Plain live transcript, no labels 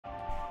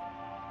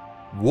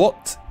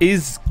What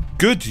is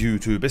good,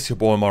 YouTube? It's your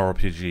boy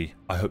OMARIORPG.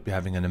 I hope you're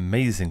having an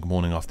amazing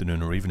morning,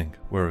 afternoon, or evening,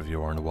 wherever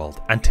you are in the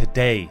world. And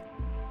today,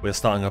 we're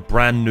starting a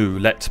brand new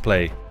Let's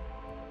Play.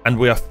 And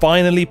we are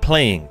finally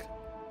playing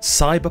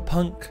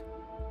Cyberpunk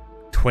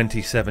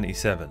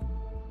 2077.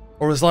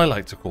 Or as I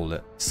like to call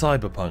it,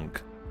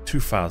 Cyberpunk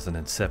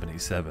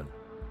 2077.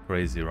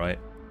 Crazy, right?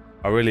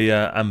 I really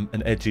am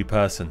an edgy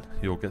person.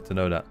 You'll get to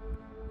know that.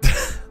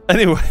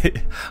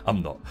 Anyway,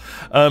 I'm not.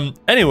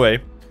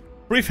 Anyway,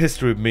 brief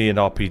history of me and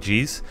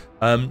RPGs.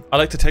 I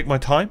like to take my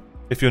time.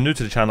 If you're new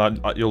to the channel,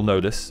 you'll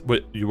notice. Well,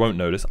 you won't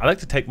notice. I like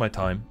to take my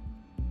time.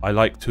 I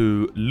like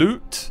to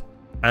loot.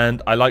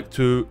 And I like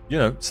to, you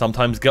know,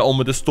 sometimes get on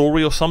with the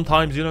story. Or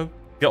sometimes, you know,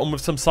 get on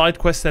with some side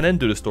quests and then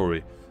do the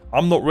story.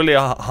 I'm not really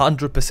a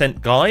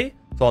 100% guy.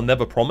 So I'll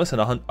never promise a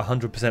 100%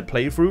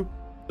 playthrough.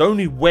 The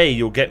only way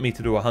you'll get me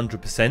to do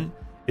 100%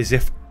 is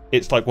if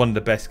it's like one of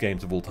the best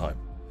games of all time.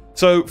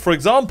 So, for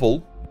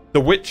example,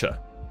 The Witcher.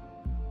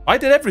 I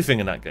did everything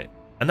in that game.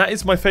 And that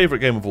is my favorite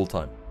game of all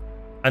time.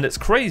 And it's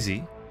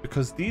crazy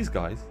because these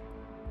guys,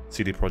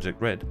 CD Projekt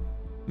Red,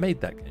 made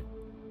that game.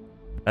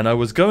 And I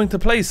was going to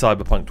play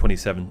Cyberpunk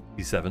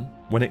 2077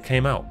 when it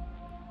came out.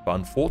 But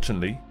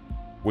unfortunately,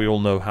 we all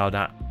know how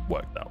that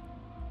worked out.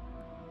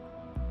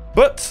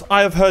 But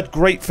I have heard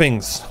great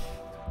things.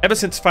 Ever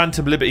since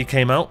Phantom Liberty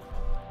came out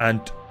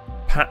and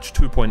patch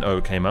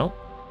 2.0 came out,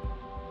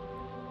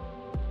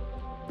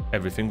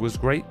 everything was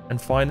great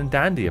and fine and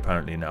dandy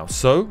apparently now.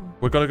 So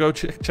we're going to go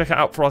check it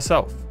out for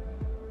ourselves.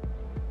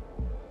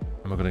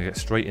 And we're going to get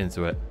straight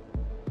into it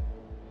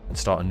and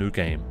start a new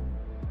game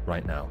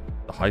right now.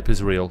 The hype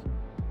is real.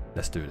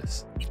 Let's do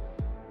this.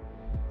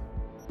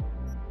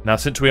 Now,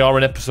 since we are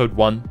in episode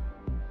 1,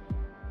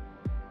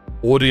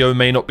 audio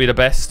may not be the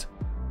best.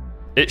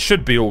 It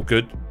should be all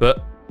good,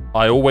 but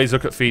I always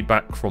look at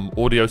feedback from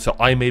audio, so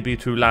I may be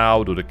too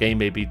loud or the game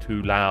may be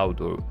too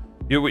loud, or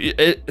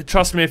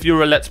trust me, if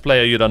you're a Let's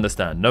Player, you'd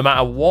understand. No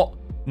matter what,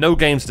 no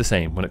game's the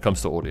same when it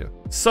comes to audio.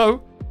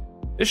 So,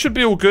 it should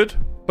be all good,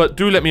 but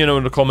do let me know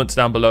in the comments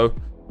down below.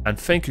 And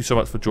thank you so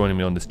much for joining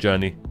me on this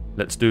journey.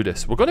 Let's do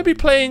this. We're going to be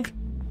playing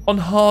on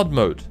hard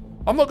mode.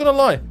 I'm not going to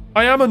lie.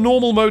 I am a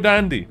normal mode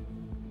Andy.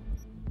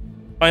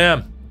 I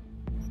am.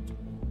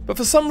 But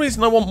for some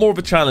reason, I want more of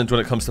a challenge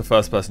when it comes to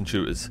first-person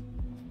shooters.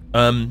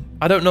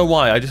 I don't know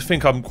why. I just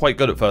think I'm quite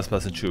good at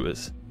first-person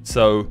shooters.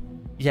 So,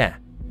 yeah.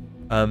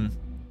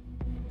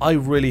 I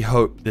really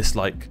hope this,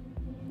 like,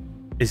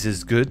 is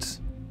as good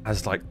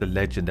as, like, the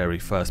legendary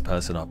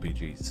first-person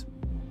RPGs.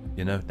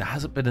 You know, there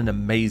hasn't been an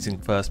amazing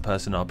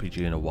first-person RPG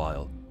in a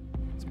while.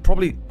 It's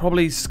probably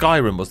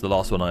Skyrim was the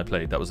last one I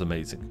played that was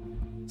amazing.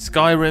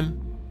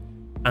 Skyrim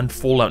and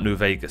Fallout New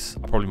Vegas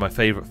are probably my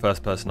favorite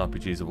first-person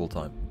RPGs of all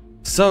time.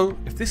 So,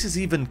 if this is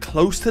even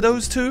close to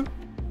those two,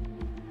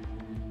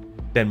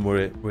 then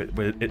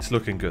it's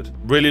looking good.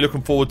 Really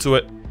looking forward to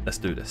it. Let's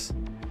do this.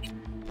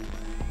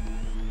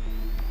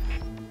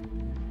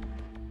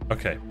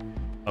 Okay,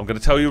 I'm going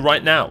to tell you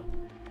right now,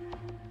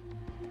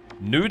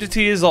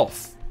 nudity is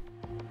off.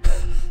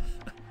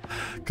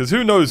 Because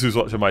who knows who's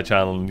watching my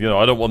channel, and, you know,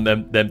 I don't want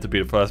them to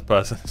be the first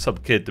person, some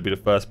kid to be the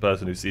first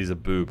person who sees a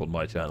boob on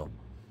my channel.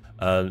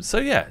 So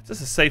yeah,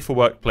 just a safe for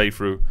work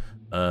playthrough.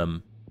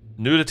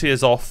 Nudity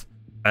is off,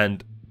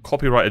 and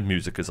copyrighted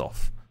music is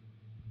off.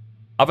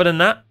 Other than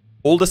that,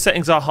 all the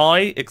settings are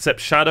high, except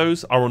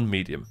shadows are on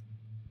medium.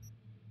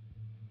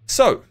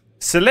 So,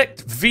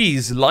 select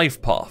V's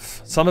life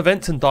path. Some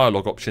events and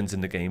dialogue options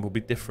in the game will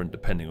be different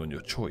depending on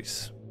your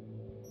choice.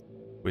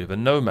 We have a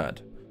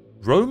nomad,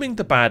 roaming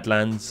the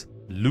Badlands,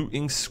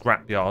 looting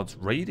scrapyards,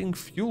 raiding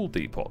fuel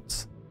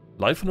depots.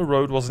 Life on the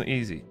road wasn't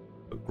easy,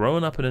 but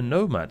growing up in a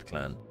nomad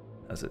clan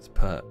has its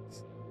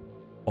perks.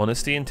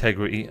 Honesty,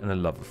 integrity, and a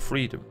love of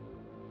freedom.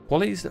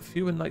 Qualities that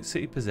few in Night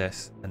City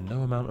possess and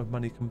no amount of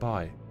money can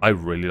buy. I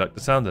really like the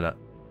sound of that.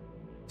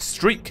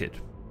 Street kid.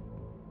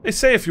 They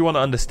say if you want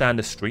to understand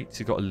the streets,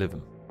 you got to live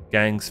them.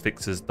 Gangs,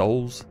 fixers,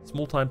 doles,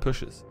 small-time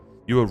pushers.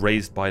 You were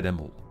raised by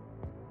them all.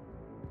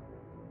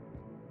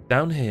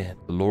 Down here,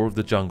 the law of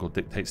the jungle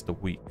dictates the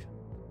weak.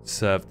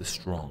 Serve the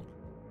strong.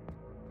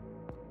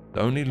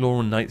 The only law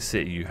in Night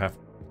City you have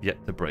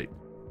yet to break.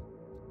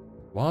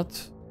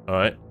 What?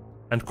 Alright.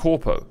 And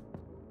Corpo.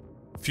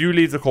 Few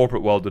leave the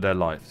corporate world with their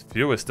lives.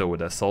 Few are still with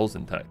their souls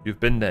intact. You've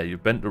been there.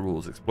 You've bent the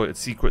rules, exploited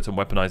secrets and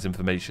weaponized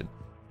information.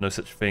 No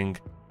such thing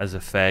as a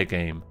fair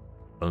game.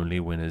 Only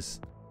winners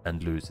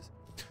and losers.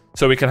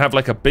 So we can have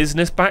like a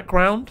business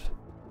background.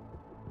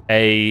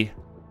 I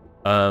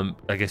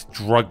guess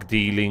drug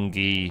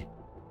dealing-y,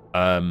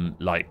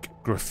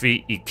 like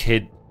graffiti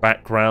kid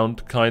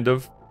background, kind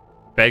of.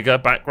 Beggar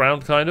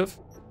background, kind of.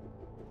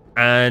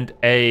 And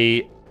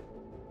a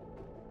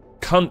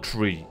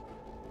country,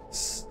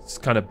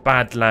 kind of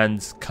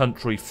Badlands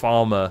country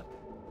farmer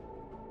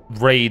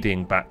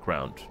raiding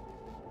background.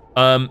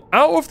 Out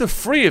of the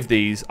 3 of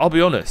these, I'll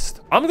be honest,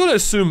 I'm going to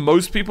assume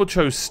most people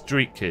chose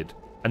Street Kid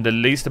and the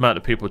least amount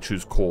of people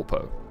choose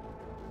Corpo.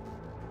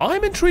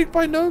 I'm intrigued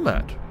by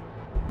Nomad.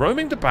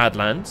 Roaming the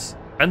Badlands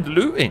and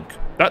looting.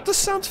 That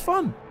just sounds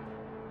fun.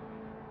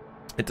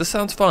 It just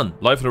sounds fun.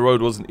 Life on the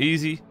road wasn't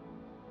easy.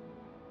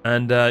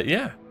 And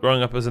yeah,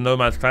 growing up as a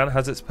nomad clan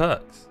has its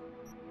perks.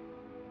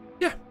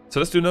 Yeah, so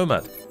let's do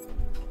nomad.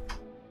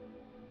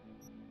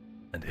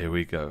 And here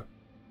we go.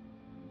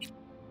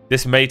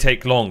 This may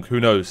take long,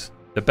 who knows?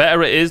 The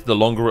better it is, the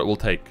longer it will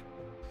take.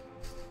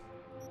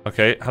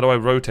 Okay, how do I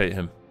rotate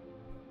him?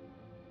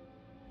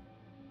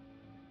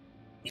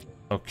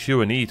 Oh, Q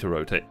and E to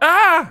rotate.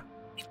 Ah!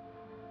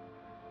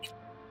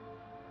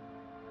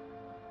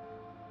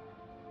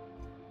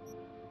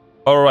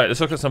 Alright, let's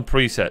look at some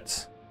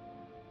presets.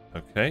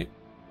 Okay.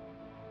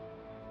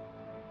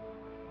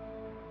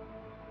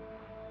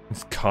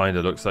 This kind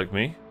of looks like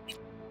me.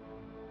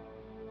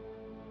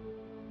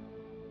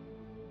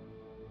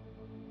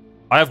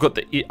 I've got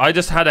the... I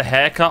just had a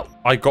haircut.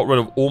 I got rid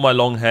of all my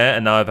long hair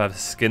and now I've had a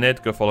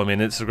skinhead. Go follow me on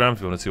Instagram if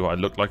you want to see what I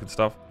look like and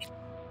stuff.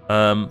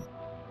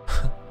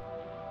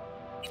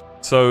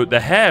 So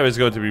the hair is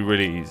going to be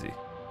really easy.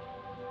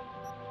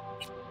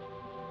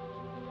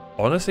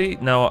 Honestly,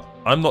 now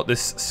I'm not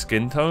this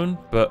skin tone,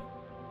 but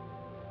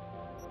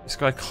this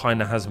guy kind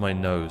of has my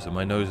nose, and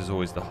my nose is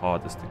always the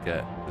hardest to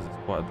get because it's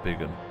quite a big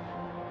one.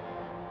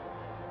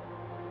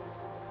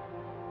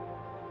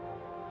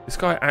 This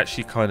guy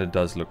actually kind of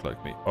does look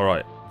like me.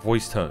 Alright,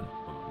 voice tone.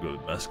 I'm good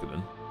at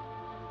masculine.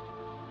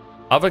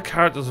 Other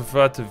characters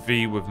refer to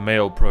V with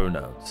male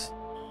pronouns.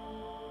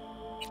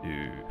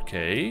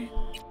 Okay.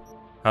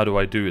 How do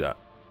I do that?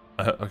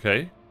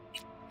 Okay.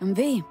 I'm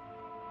V.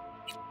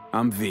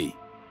 I'm V.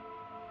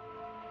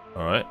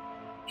 Alright.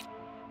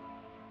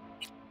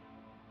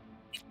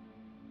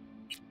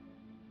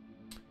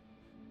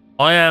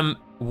 I am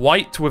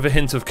white with a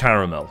hint of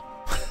caramel.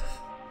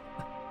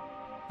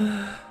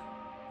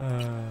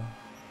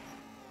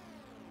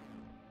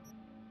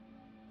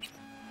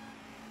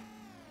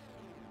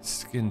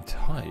 Skin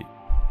type.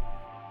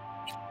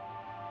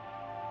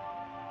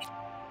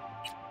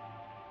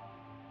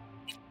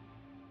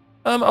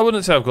 I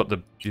wouldn't say I've got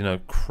the, you know,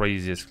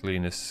 craziest,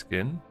 cleanest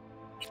skin.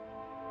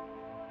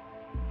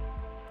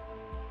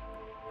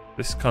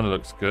 This kind of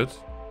looks good.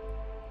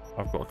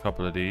 I've got a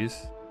couple of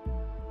these.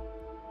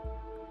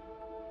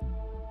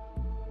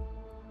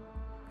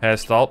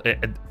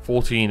 Hairstyle.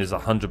 14 is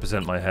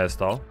 100% my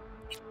hairstyle.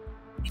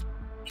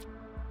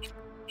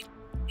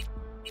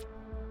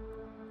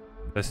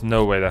 There's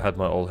no way they had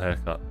my old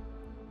haircut.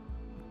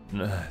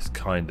 It's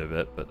kind of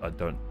it, but I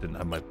didn't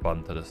have my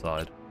bun to the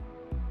side.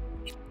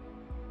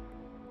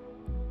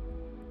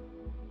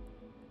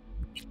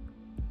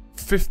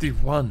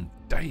 $51.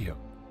 Damn.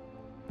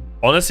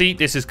 Honestly,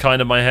 this is kind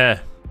of my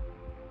hair.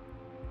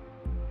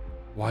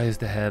 Why is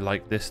the hair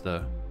like this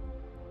though?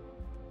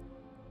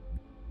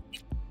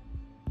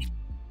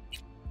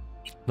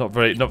 Not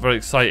very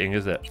exciting,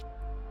 is it?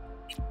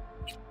 If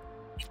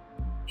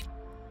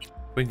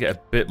we can get a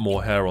bit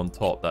more hair on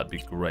top, that'd be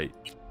great.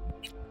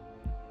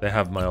 They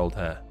have my old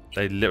hair.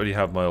 They literally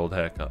have my old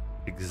haircut.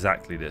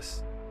 Exactly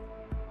this.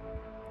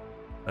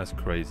 That's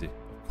crazy.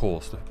 Of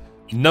course.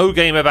 No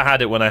game ever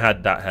had it when I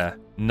had that hair.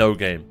 No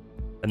game.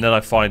 And then I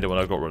find it when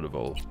I got rid of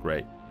all.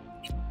 Great.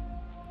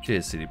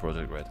 Cheers, CD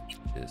Projekt Red.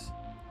 Cheers.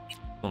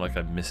 Not like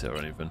I miss it or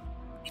anything.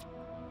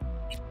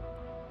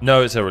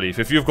 No, it's a relief.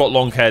 If you've got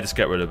long hair, just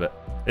get rid of it.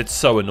 It's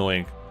so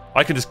annoying.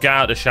 I can just get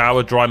out of the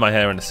shower, dry my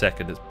hair in a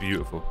second. It's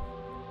beautiful.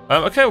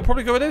 Okay, we'll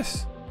probably go with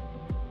this.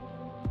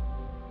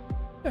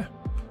 Yeah.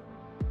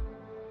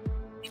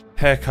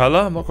 Hair color.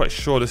 I'm not quite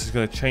sure this is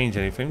going to change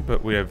anything,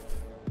 but we have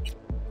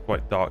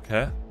quite dark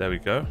hair. There we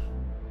go.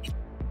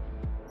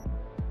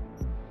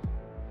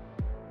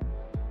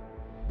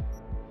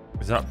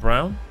 Is that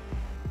brown?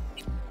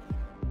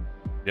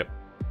 Yep.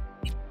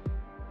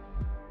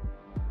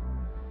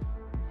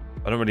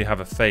 I don't really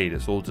have a fade.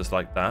 It's all just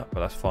like that, but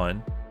that's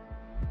fine.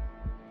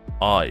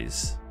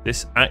 Eyes.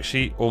 This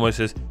actually almost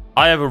is...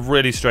 I have a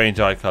really strange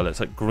eye color. It's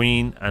like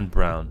green and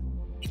brown.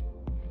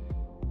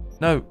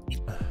 No.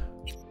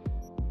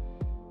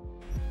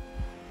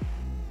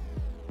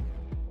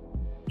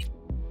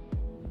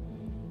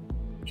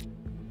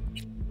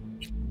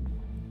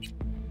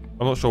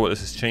 I'm not sure what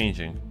this is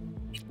changing.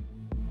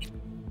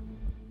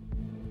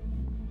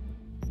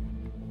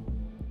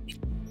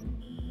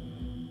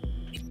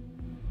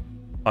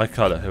 Eye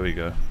color, here we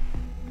go.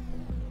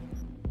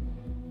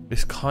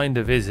 This kind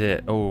of is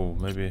it. Oh,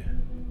 maybe.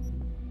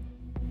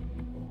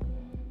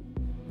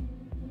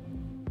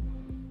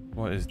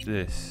 What is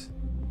this?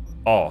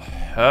 Oh,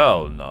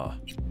 hell no.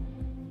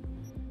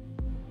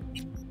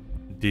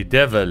 The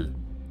devil.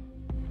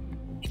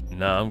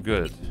 Nah, I'm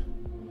good.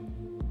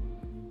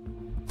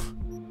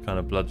 Kind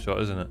of bloodshot,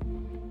 isn't it?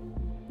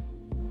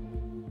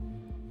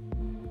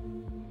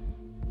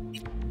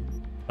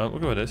 Oh, we'll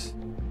go with this.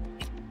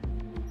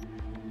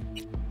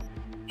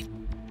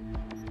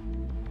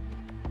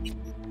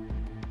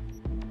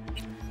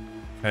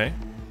 Okay.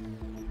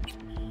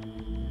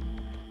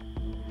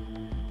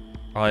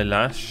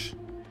 Eyelash.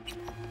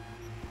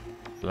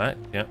 Black,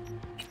 yeah.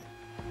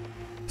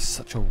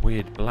 Such a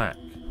weird black.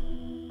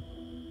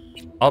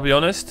 I'll be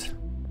honest.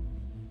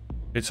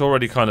 It's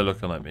already kind of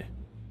looking like me.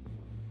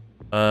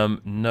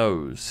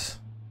 Nose.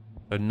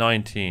 So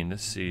 19.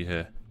 Let's see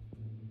here.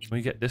 Can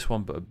we get this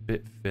one but a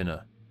bit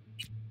thinner?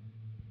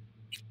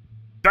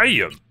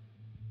 Damn!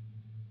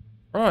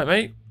 Alright,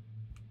 mate.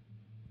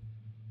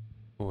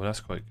 Oh, that's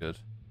quite good.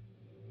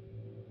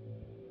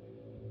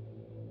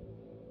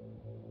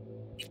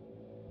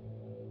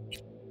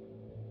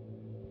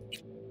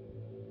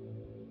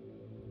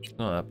 It's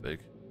not that big.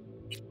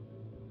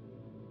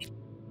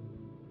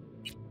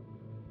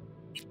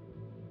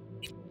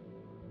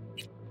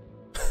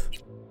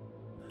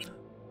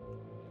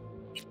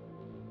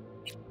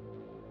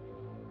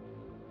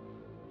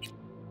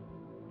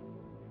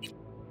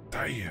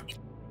 Damn.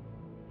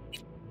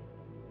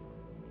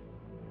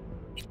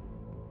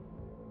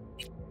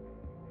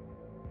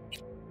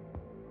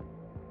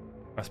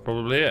 That's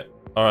probably it.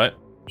 All right.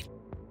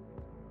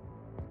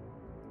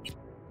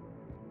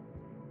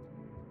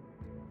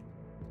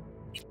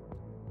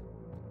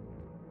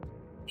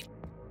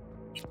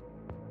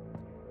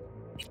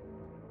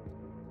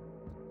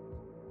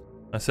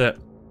 That's it.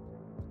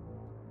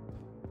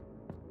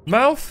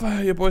 Mouth,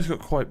 your boy's got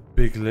quite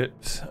big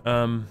lips.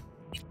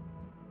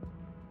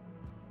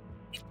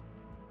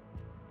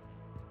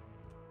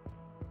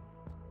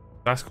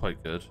 That's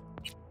quite good.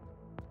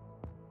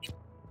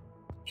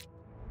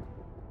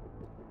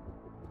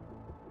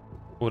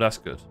 Oh, that's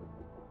good.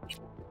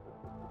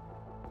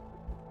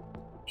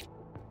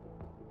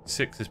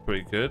 6 is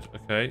pretty good.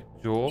 Okay,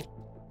 jaw.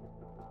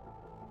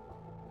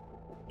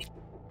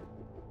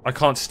 I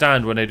can't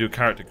stand when they do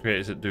character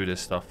creators that do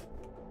this stuff.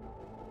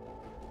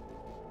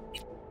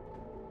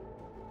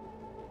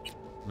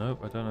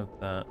 Nope, I don't have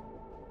that.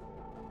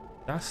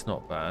 That's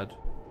not bad.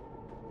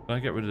 Can I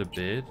get rid of the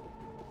beard?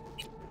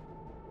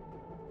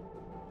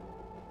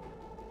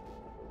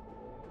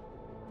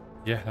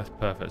 Yeah, that's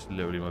perfect. That's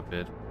literally my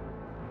beard.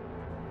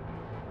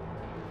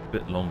 A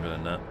bit longer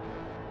than that.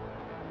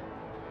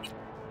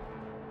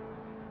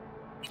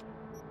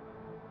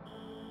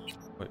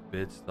 Wait,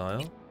 beard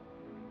style.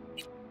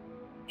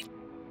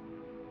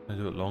 Can I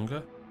do it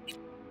longer?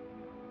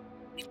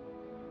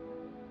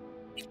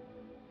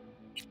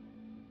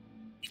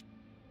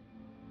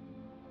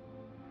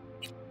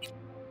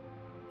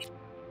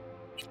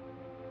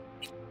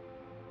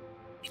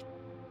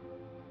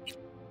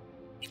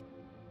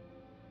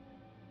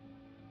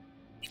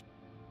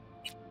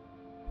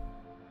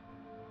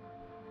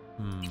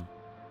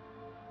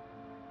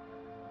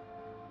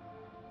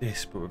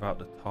 This, but without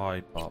the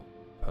tie part.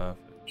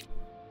 Perfect.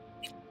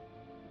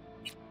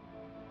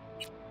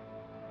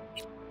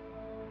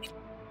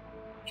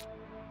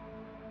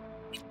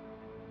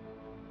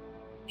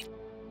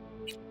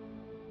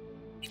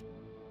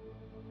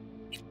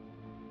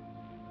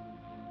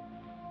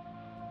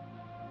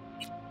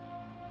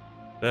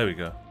 There we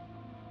go.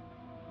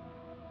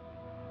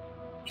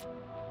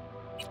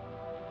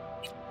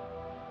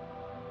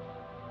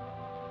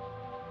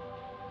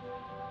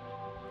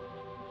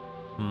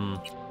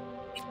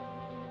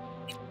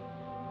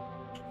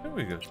 I think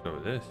we could go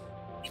with this.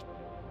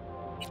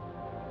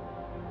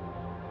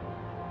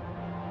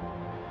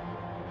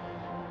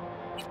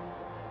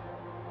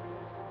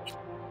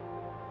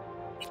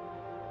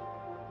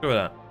 Go with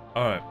that.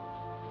 Alright.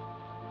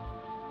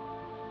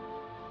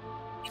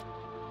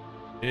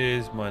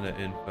 Here's minor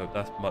info.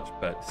 That's much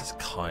better.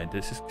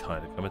 This is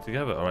kind of coming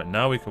together. Alright,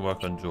 now we can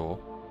work on jaw.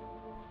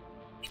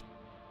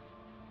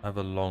 Have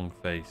a long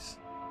face.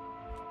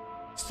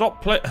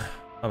 Stop play.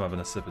 I'm having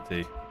a sip of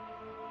tea.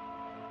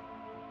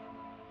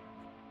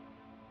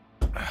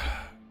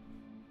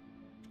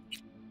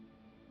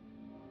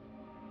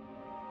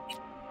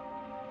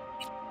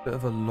 Bit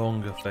of a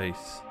longer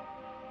face.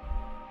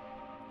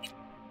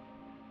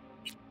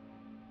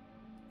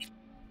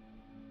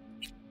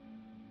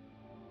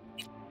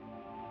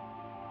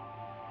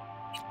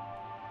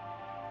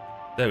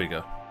 There we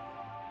go.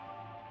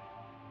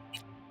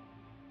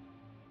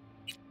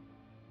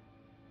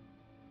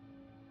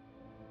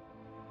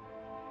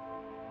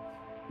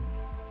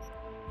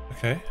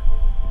 Okay.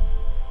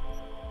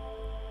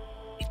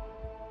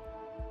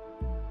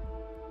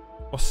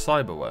 What's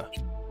cyberware?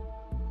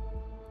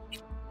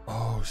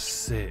 Oh,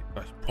 sick.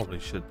 I probably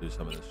should do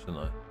some of this, shouldn't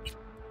I?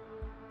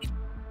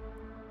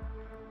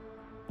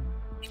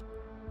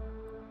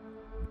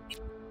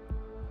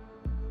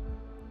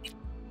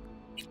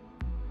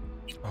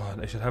 Oh,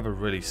 they should have a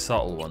really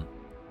subtle one.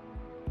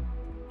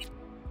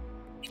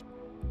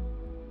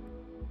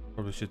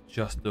 Probably should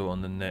just do it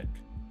on the neck.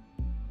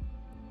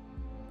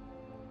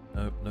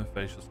 Nope, no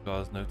facial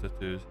scars, no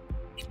tattoos,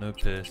 no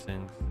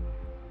piercings.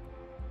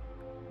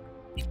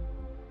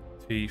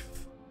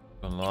 Teeth,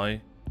 don't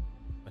lie.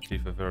 My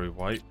teeth are very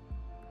white.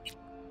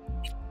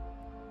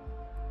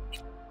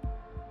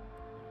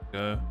 There we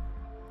go.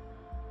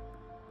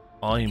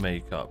 Eye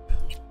makeup.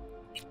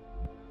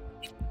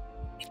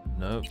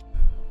 Nope.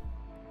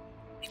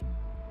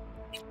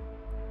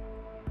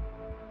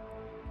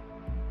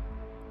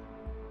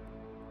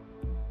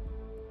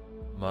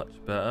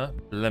 Much better.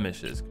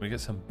 Blemishes. Can we get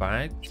some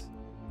bags?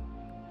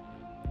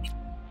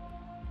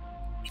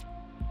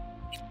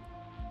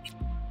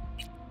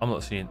 I'm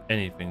not seeing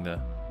anything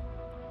there.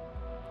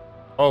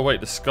 Oh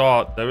wait, the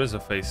scar. There is a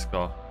face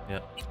scar. Yeah.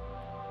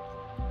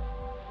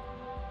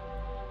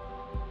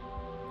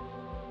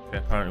 Okay,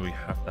 apparently we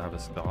have to have a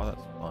scar.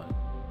 That's fine.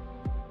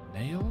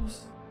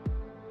 Nails?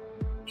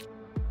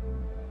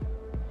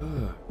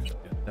 Ugh,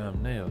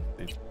 damn nails,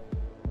 dude.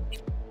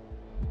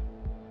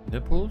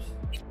 Nipples?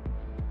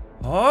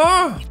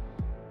 Huh?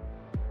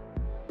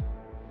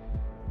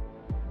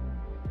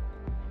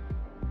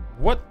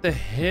 What the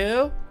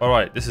hell?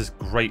 Alright, this is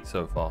great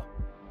so far.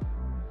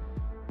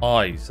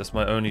 Eyes, that's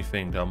my only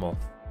thing that I'm off.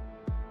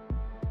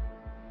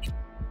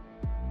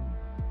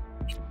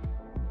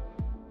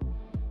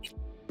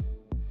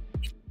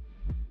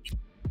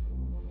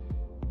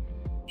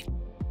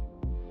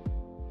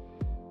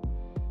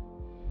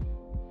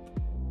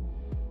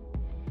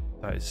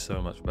 That is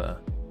so much better.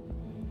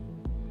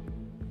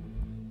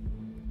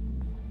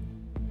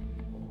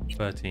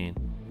 13.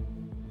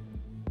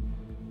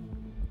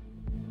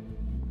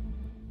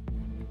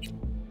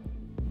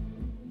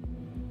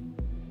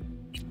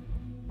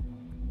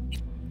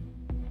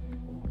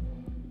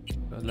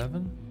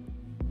 $11?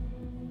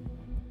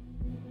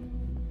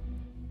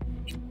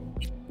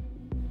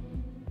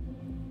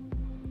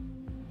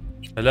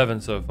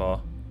 $11 so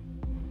far.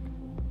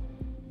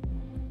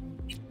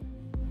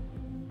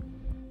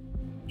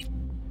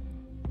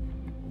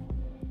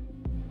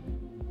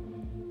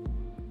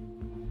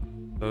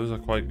 Those are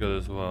quite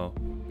good as well.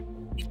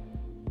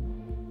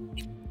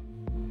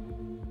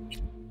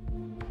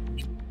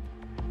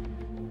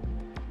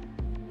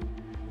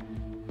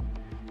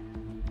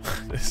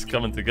 This is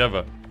coming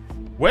together.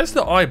 Where's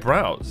the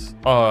eyebrows?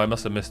 Oh, I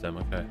must have missed them.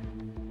 Okay.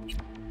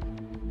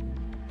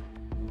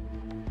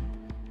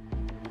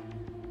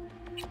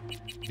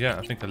 Yeah,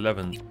 I think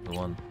 11's the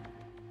one.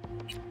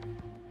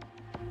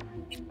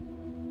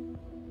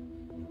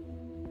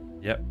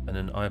 Yep, and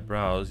then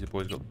eyebrows. Your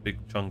boy's got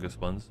big chungus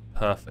ones.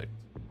 Perfect.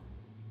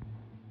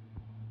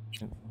 I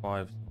think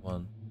 5's the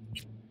one.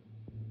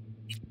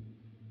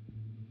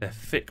 They're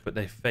thick, but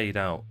they fade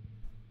out.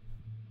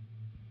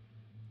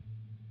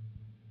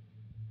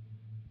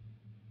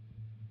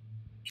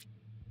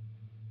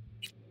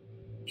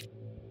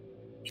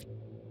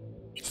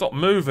 Stop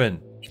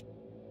moving.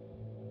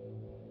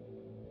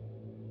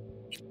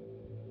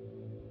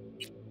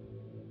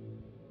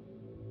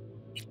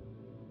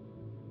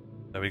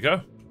 There we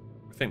go.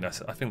 I think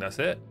that's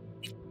it.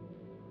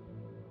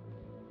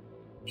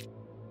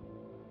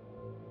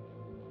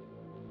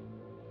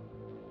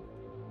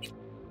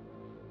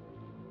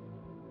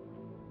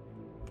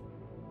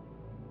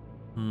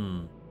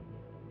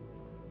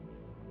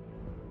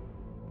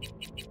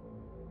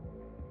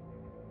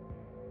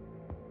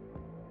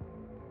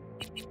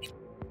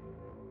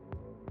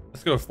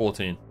 Let's go with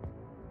 14.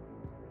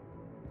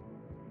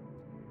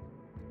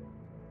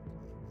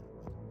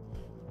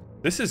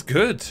 This is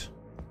good.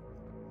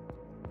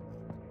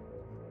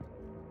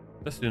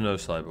 Let's do no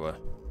cyberware.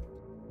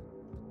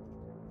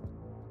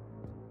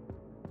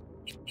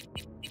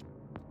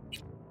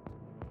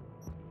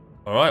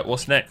 Alright,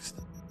 what's next?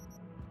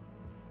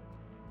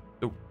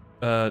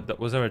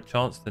 Was there a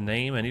chance to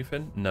name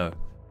anything? No.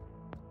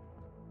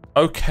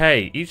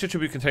 Okay, each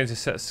attribute contains a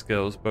set of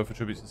skills. Both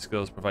attributes and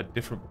skills provide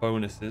different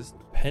bonuses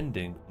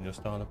depending on your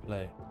style of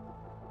play.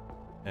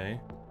 Okay.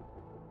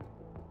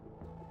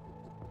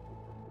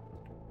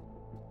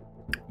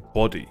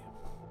 Body.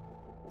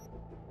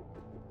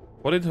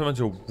 Body determines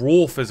your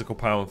raw physical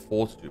power and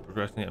fortitude.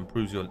 Progressing it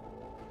improves your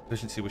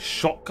efficiency with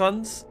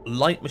shotguns,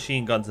 light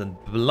machine guns, and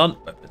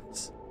blunt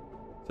weapons.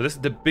 So this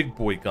is the big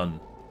boy gun.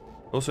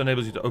 It also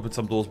enables you to open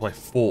some doors by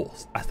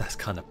force. That's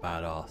kind of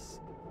badass.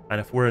 And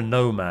if we're a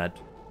nomad,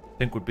 I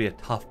think would be a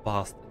tough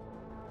bastard.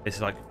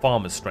 It's like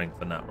farmer's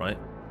strength and that, right?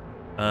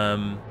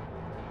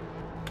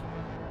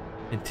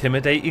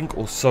 Intimidating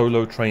or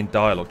solo trained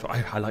dialogue.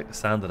 I like the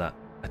sound of that.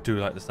 I do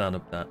like the sound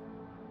of that.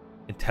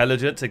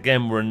 Intelligence.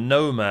 Again, we're a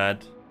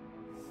nomad.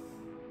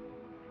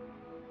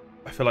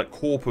 I feel like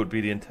Corp would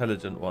be the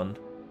intelligent one.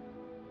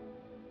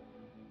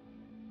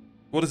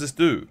 What does this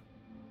do?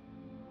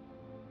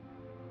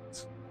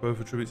 Both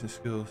attributes and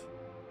skills.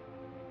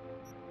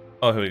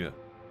 Oh, here we go.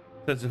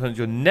 That depends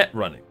your net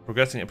running.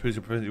 Progressing improves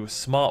your proficiency with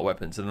smart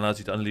weapons and allows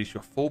you to unleash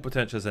your full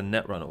potential as a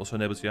net runner. Also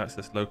enables you to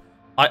access low.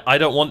 I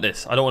don't want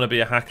this. I don't want to be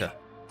a hacker.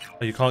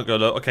 Oh, you can't go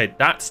low. Okay,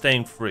 that's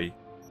staying free.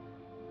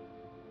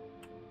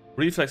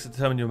 Reflexes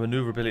determine your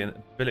maneuverability and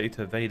ability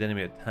to evade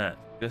enemy attack.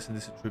 Guessing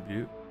this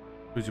attribute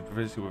improves your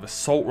proficiency with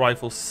assault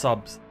rifle,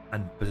 subs,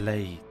 and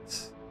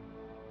blades.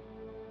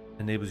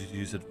 Enables you to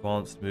use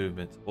advanced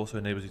movements. Also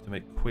enables you to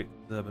make quick,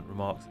 observant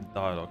remarks in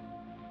dialogue.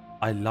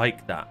 I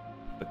like that.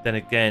 But then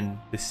again,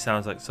 this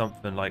sounds like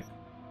something like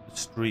a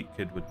street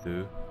kid would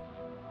do.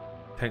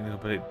 Technical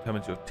ability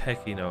determines your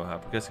techie know-how.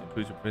 Progressing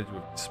improves your ability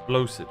with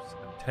explosives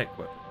and tech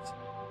weapons.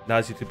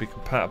 Allows you to be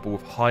compatible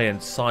with high-end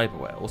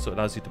cyberware. Also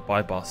allows you to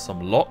bypass some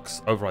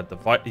locks, override the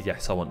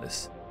Yes, I want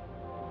this.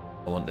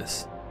 I want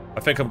this. I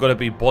think I'm going to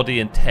be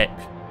body and tech.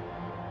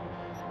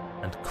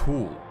 And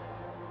cool.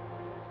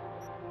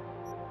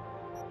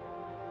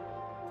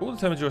 Cool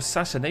determines your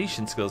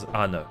assassination skills.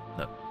 Ah, no.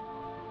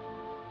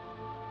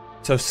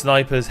 So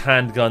snipers,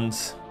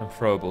 handguns, and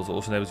throwables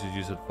also enables you to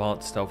use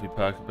advanced stealthy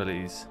perk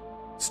abilities.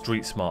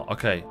 Street smart.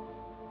 Okay.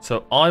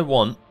 So I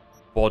want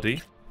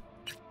body.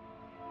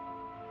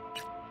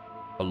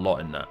 A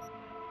lot in that.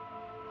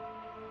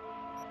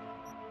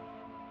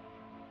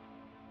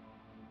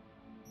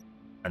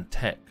 And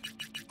tech.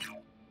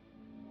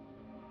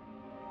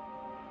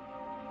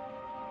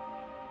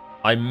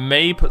 I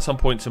may put some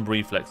points in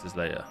reflexes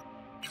later.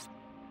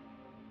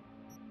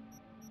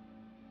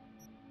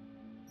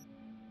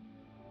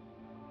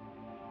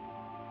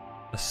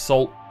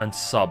 Assault and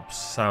subs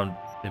sound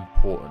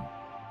important.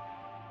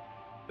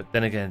 But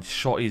then again,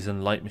 shotties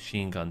and light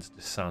machine guns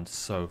just sound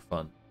so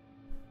fun.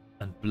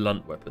 And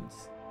blunt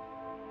weapons.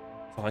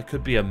 So I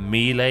could be a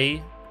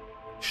melee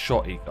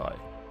shotty guy.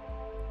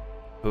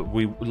 But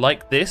we,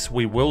 like this,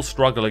 we will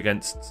struggle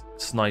against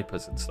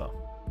snipers and stuff.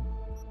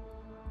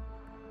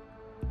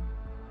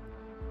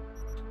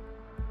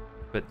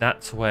 But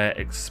that's where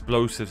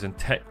explosives and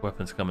tech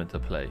weapons come into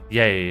play.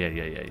 Yeah.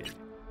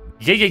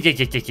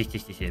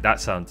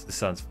 This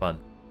sounds fun.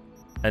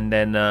 And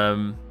then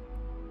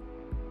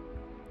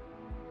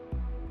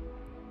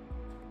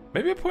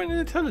maybe a point in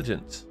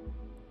intelligence.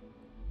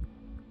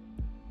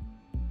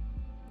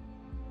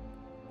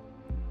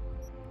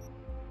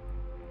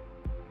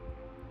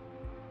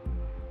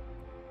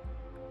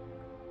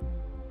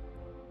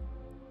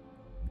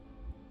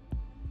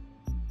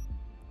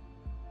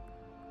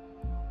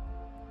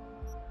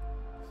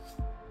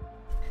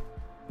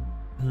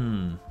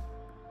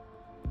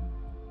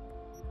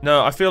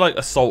 No, I feel like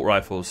assault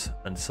rifles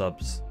and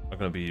subs are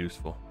going to be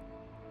useful.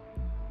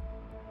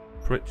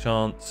 Crit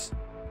chance,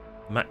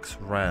 max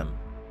RAM,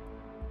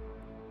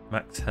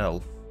 max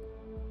health,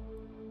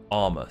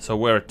 armor. So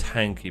we're a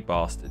tanky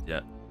bastard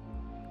yet.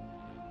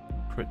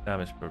 Crit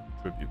damage per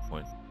tribute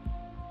point.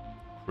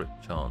 Crit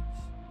chance.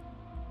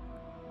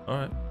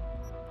 Alright.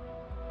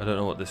 I don't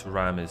know what this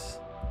RAM is.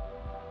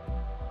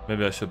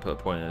 Maybe I should put a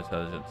point in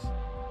intelligence.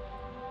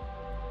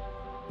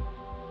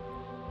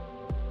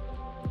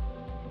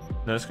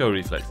 No, let's go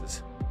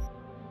reflexes.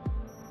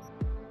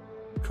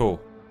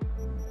 Cool.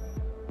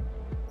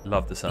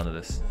 Love the sound of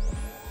this.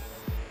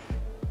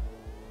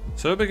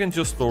 So begins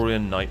your story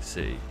in Night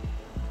City.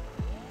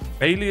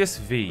 Alias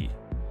V.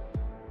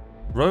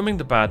 Roaming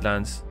the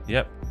Badlands.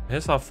 Yep,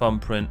 here's our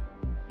thumbprint.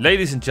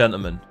 Ladies and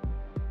gentlemen,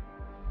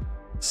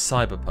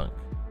 Cyberpunk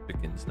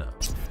begins now.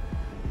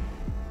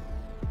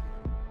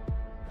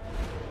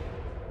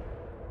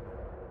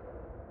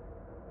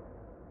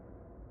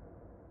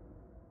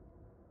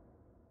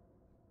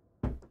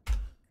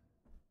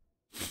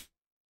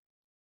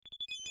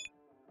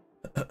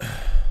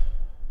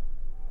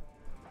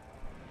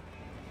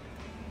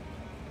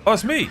 Oh,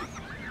 it's me!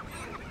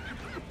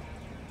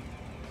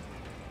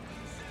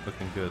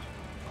 Looking good.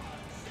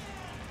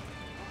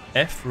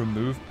 F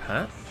remove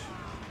patch?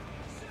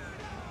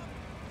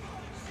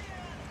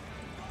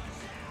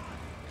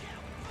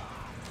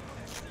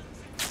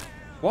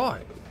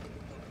 Why?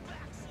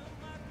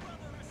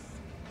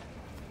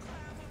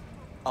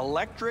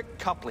 Electric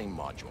coupling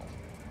module.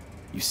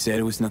 You said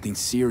it was nothing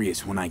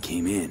serious when I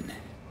came in.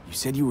 You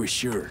said you were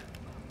sure.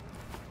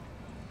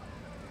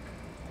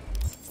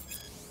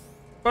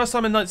 First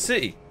time in Night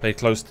City. Pay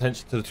close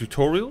attention to the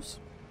tutorials.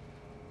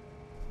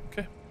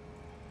 Okay.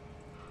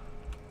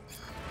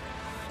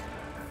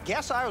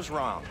 Guess I was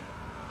wrong.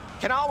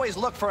 Can always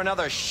look for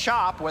another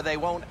shop where they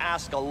won't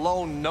ask a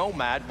lone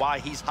nomad why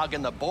he's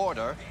hugging the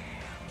border.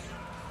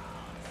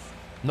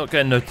 Not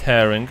getting no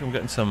tearing. I'm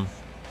getting some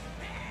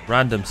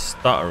random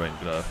stuttering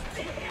though.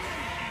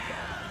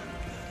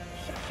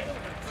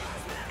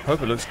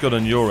 Hope it looks good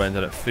on your end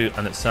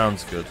and it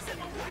sounds good.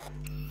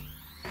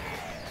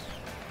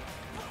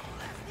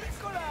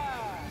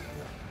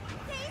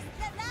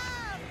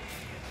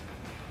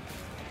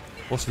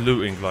 What's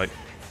looting like?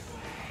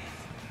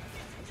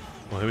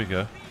 Well, here we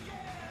go.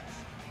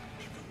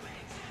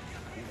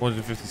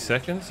 150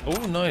 seconds.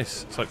 Oh,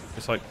 nice.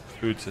 It's like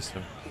food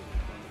system.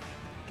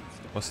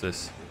 What's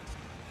this?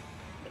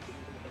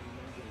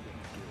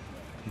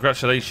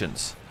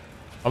 Congratulations.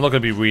 I'm not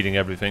going to be reading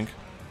everything.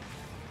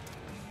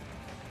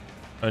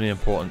 Only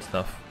important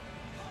stuff.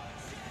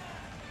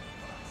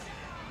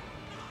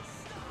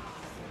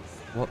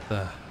 What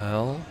the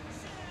hell?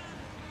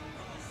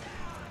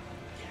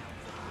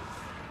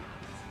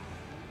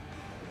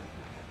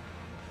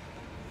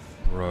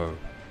 Bro.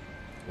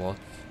 What?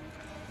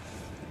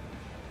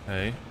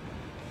 Hey.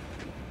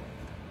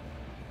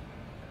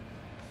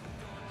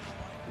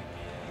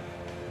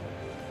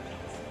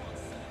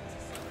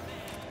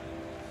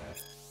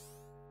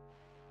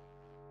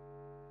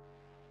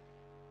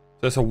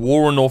 So it's a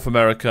war in North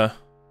America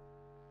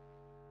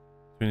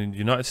between the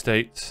United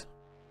States,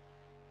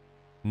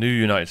 New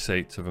United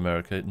States of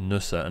America,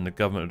 NUSA, and the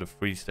government of the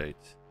Free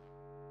States.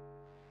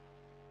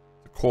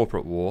 It's a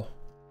corporate war.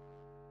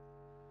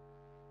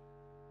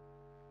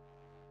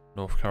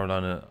 North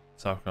Carolina,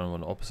 South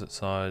Carolina on opposite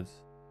sides.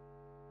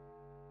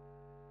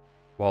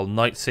 While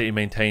Night City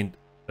maintained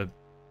a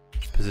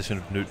position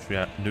of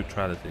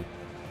neutrality.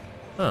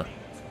 Huh.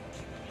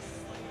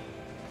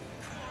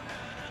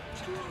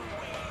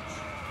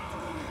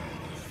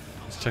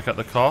 check out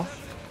the car.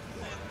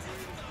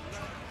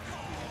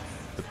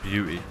 The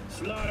beauty.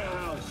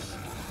 Slaughterhouse.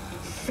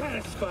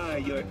 Satisfy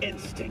your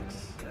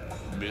instincts.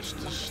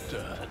 Mr.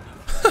 Stud.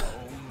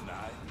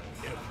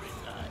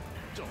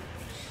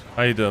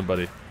 How you doing,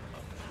 buddy?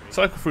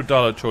 Cycle through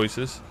dialogue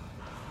choices.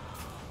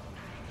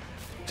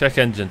 Check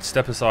engine.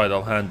 Step aside.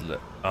 I'll handle it.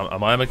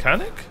 Am I a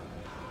mechanic?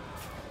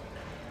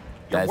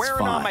 You're That's wearing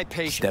fine. on my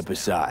patience. Step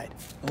aside.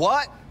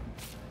 What?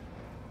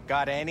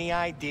 Got any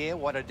idea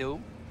what to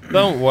do?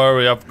 Don't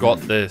worry, I've got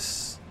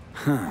this.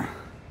 I'll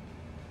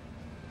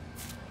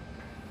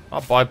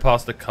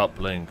bypass the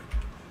coupling.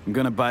 I'm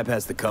gonna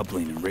bypass the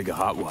coupling and rig a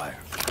hot wire.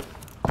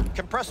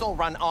 Compressor will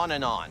run on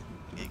and on.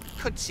 It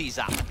could seize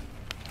up.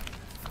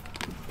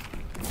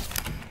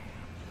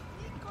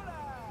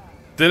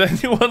 Did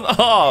anyone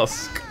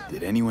ask?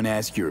 Did anyone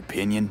ask your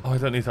opinion? Oh, I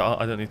don't need to.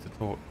 I don't need to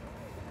talk.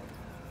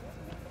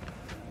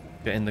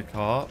 Get in the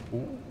car.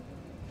 Ooh.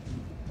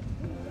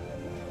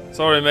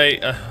 Sorry,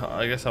 mate.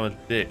 I guess I'm a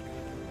dick.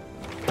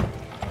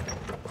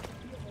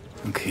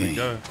 Okay.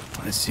 Go.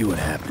 Let's see what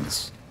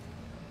happens.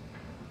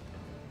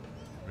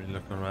 Really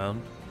look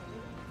around.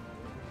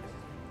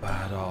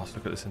 Badass.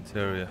 Look at this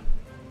interior.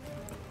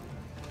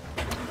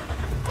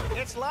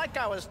 It's like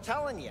I was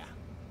telling you.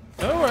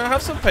 Don't worry,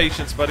 have some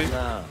patience, buddy.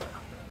 No.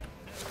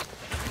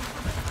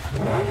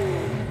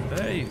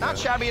 There you go. Not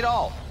shabby at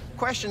all.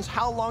 Question's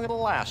how long it'll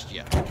last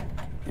you.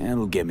 Yeah,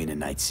 it'll get me to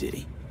Night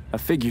City. I'll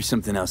figure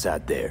something else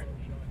out there.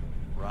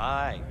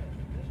 Right.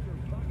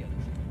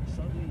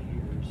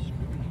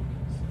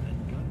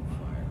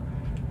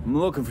 I'm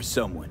looking for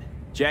someone.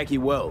 Jackie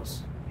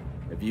Wells.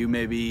 Have you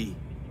maybe...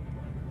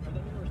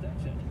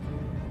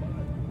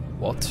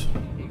 What?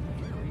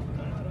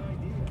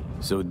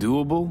 So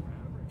doable?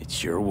 It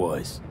sure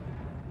was.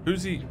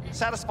 Who's he?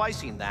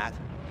 Satisficing that,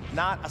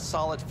 not a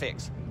solid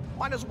fix.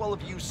 Might as well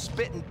have used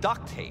spit and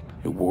duct tape.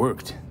 It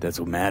worked. That's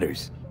what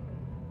matters.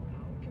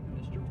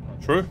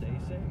 True.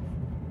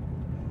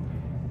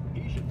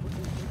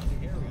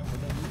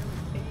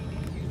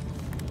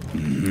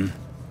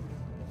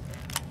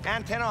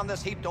 Antenna on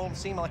this heap don't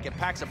seem like it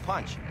packs a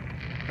punch.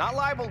 Not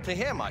liable to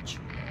hear much.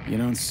 You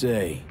don't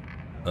say.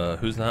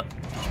 Who's that?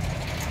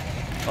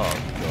 Oh,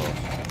 God.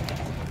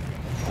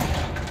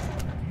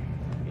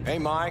 Hey,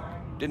 Mike.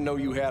 Didn't know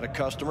you had a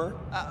customer.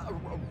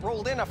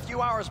 Rolled in a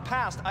few hours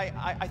past.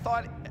 I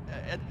thought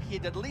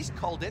he'd at least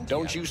called in.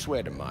 Don't you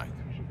sweat it, Mike.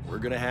 We're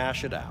gonna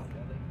hash it out.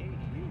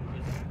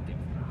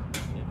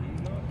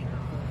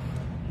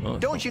 Oh,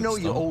 Don't you know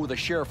you stuff. owe the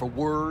sheriff a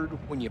word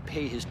when you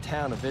pay his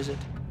town a visit?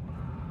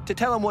 To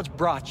tell him what's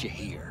brought you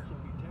here.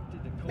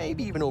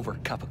 Maybe even over a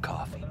cup of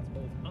coffee.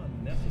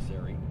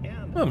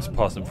 I'm just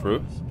passing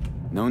through.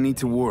 No need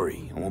to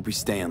worry. I won't be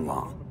staying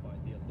long.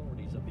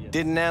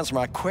 Didn't answer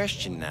my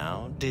question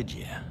now, did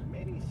you?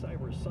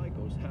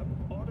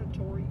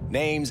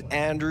 Name's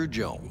Andrew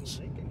Jones.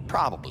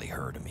 Probably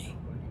heard of me.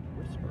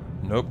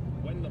 Nope.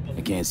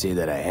 I can't say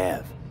that I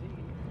have.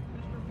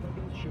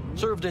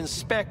 Served in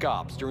Spec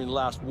Ops during the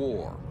last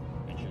war.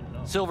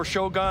 Silver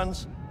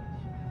Shoguns?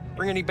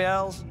 Ring any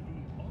bells?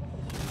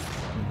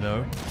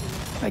 No.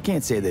 I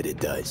can't say that it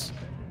does.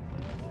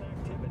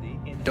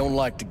 Don't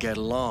like to get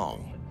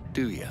along,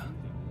 do ya?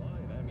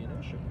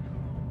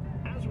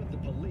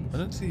 I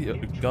don't see a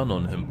gun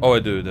on him. Oh, I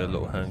do. The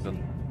little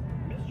handgun.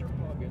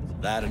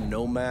 That a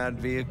Nomad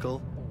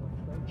vehicle?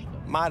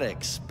 Might have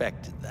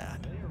expected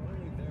that.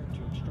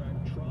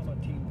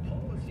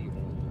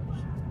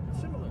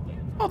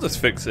 I'll just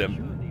fix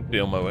him. Be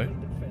on my way.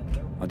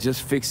 I'll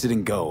just fix it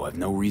and go. I've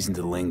no reason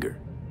to linger.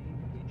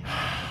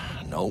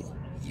 No,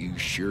 you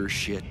sure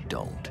shit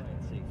don't.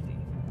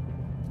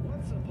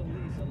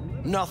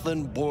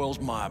 Nothing boils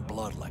my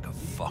blood like a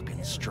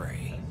fucking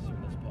stray.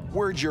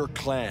 Where'd your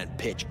clan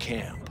pitch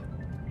camp?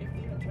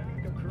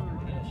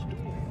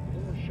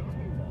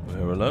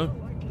 We're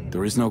alone.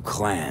 There is no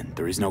clan.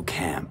 There is no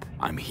camp.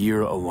 I'm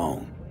here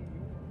alone.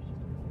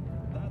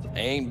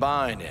 Ain't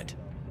buying it.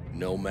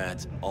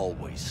 Nomads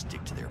always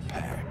stick to their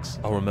packs.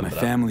 I'll remember My that.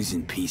 family's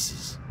in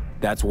pieces.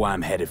 That's why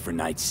I'm headed for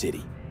Night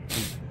City.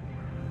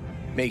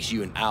 Makes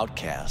you an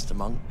outcast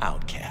among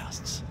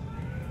outcasts.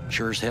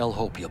 Sure as hell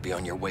hope you'll be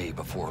on your way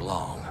before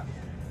long.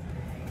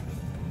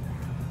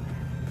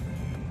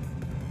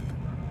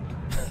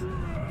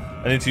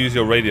 I need to use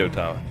your radio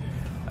tower.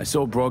 I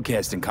saw a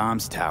broadcast and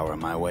comms tower on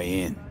my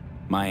way in.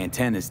 My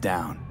antenna's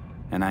down,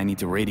 and I need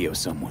to radio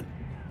someone.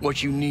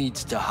 What you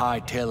need's to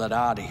hightail it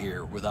out of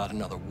here without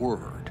another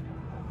word.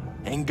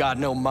 Ain't got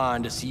no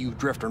mind to see you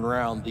drifting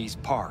around these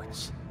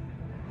parts.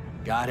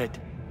 Got it?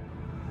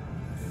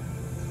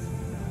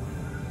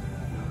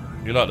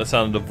 You like the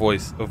sound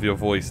of your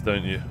voice,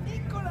 don't you?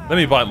 Let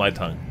me bite my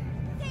tongue.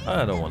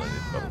 I don't want any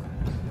trouble.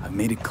 I've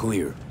made it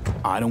clear.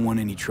 I don't want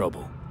any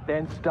trouble.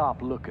 Then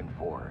stop looking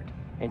for it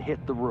and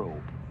hit the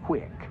road,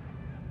 quick.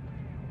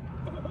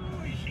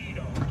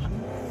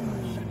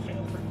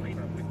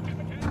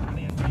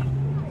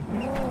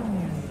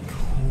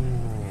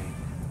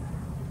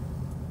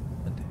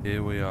 And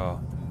here we are.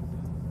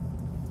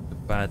 The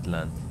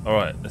Badlands.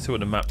 Alright, let's see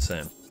what the map's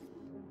saying.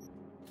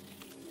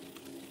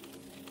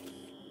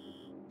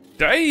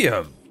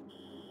 Damn!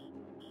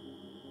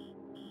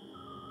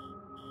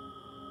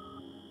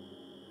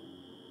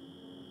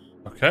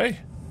 Okay.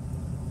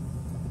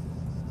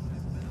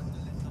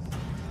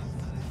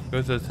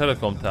 Go to the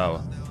telecom tower.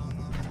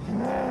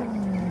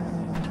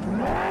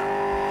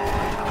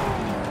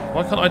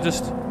 Why can't I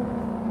just... So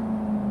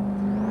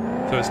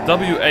it's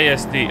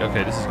WASD.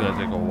 Okay, this is going to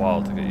take a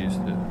while to get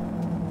used to.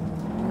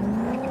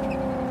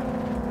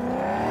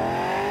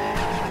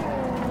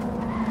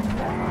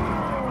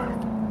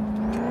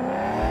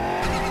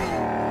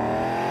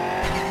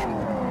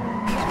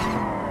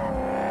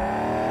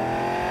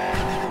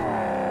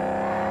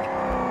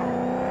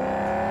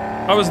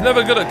 I was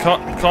never good at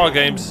car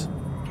games.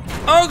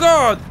 Oh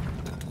god!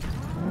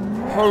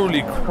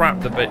 Holy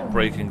crap, the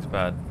braking's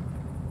bad.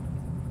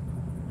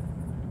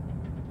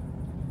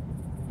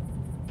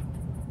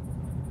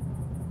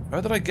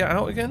 How did I get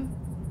out again?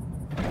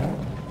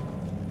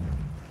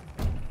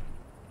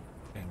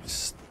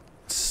 Game's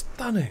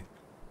stunning.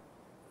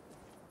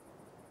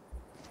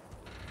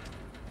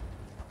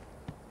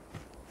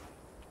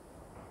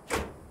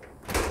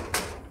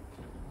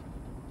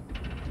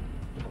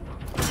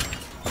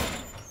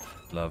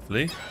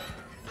 Lovely.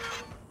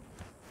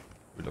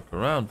 We look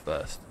around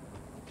first.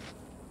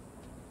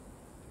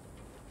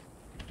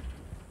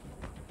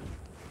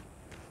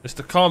 It's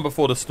the calm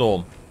before the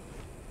storm.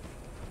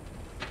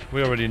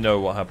 We already know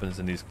what happens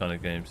in these kind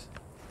of games.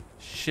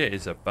 Shit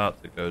is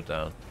about to go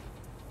down.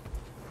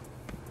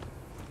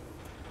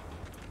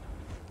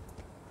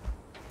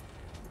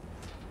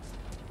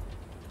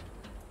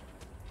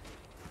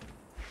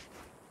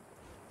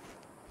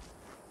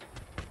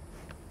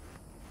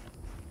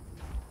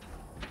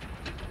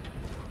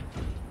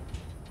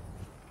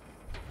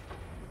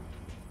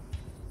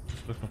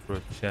 Just looking for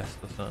a chest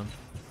or something.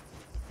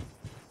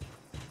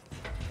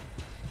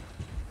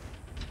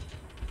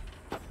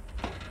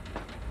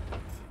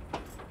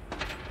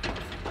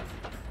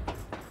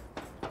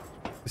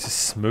 This is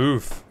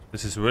smooth.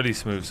 This is really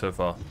smooth so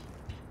far.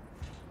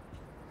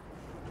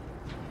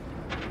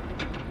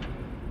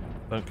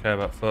 Don't care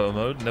about photo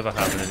mode. Never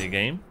have in any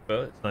game,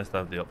 but it's nice to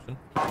have the option.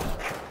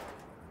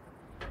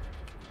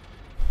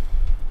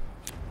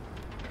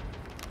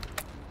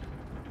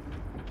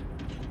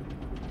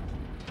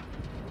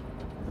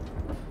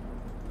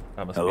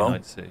 That must be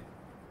nice to see.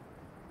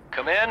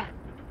 Come in.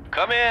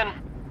 Come in.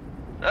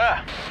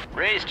 Ah,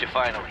 raised you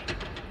finally.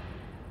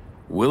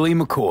 Willie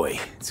McCoy,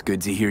 it's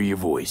good to hear your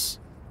voice.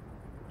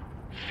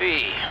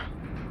 Fee.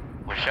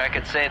 Wish I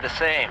could say the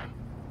same.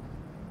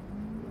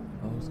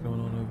 Oh, what's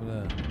going on over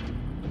there?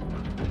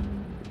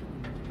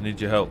 I need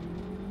your help.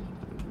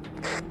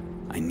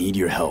 I need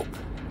your help.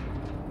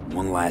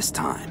 One last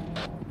time.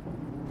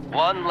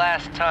 One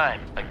last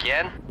time.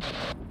 Again?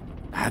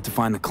 I have to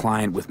find the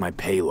client with my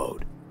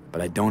payload,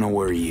 but I don't know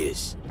where he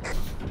is.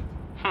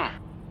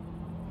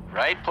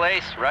 Right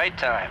place, right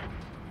time.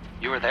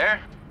 You were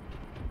there?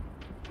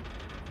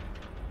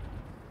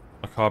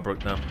 My car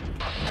broke down.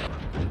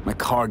 My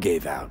car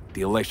gave out.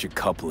 The electric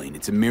coupling.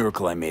 It's a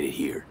miracle I made it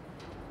here.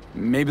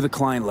 Maybe the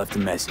client left a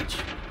message.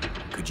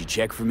 Could you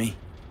check for me?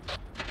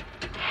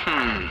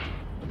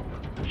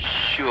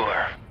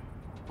 Sure.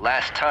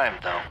 Last time,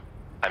 though.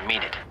 I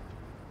mean it.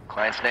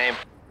 Client's name?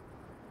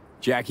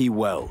 Jackie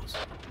Wells.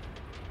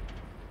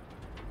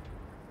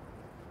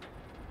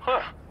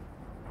 Huh.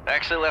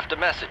 Actually left a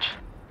message.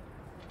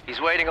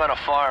 He's waiting on a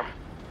farm.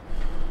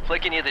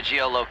 Flicking you the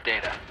geoloc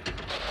data.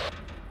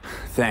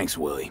 Thanks,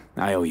 Willie.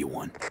 I owe you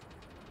one.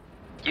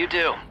 You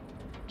do.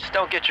 Just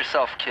don't get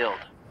yourself killed.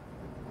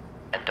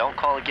 And don't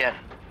call again.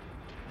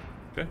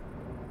 Okay.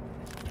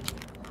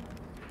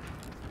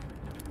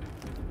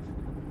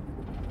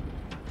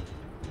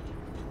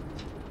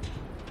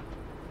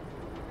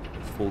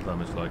 Full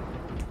damage, like.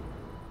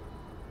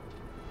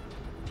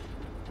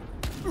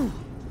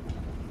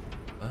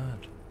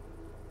 Bad.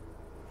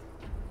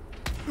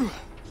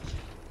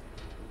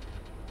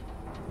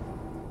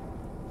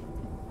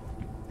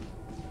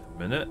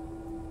 Minute.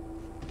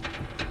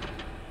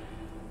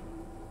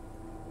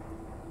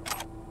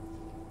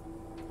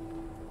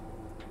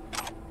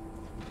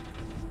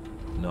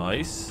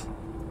 Nice.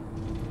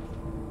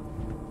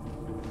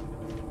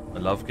 I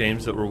love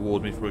games that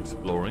reward me for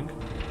exploring.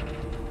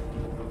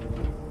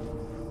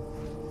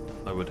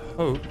 I would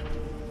hope,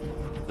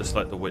 just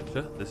like The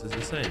Witcher, this is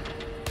the same.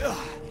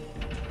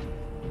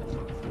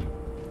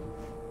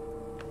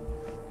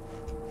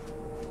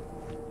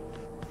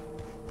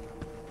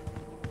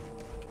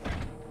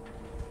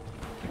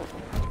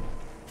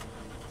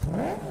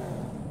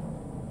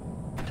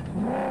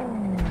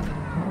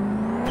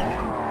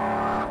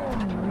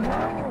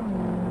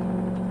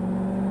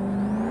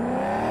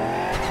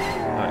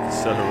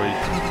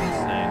 Acceleration is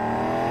insane.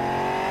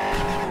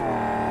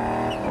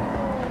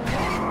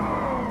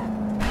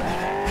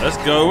 Let's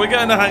go. We're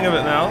getting the hang of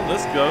it now.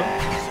 Let's go.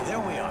 So there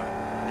we are.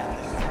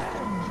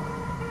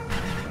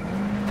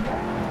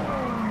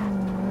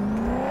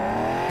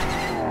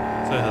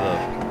 Say hello.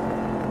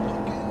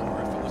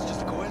 Or if it was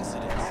just a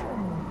coincidence.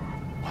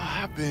 What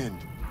happened?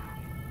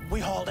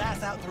 We hauled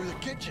ass out through the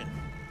kitchen.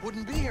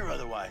 Wouldn't be here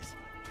otherwise.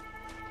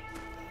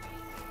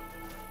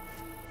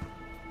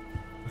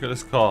 Look at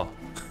this car.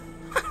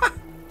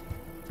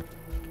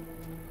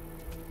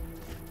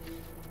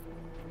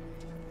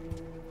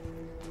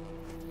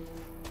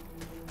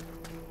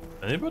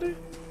 Anybody?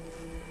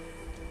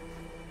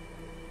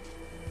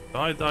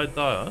 Die.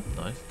 Huh?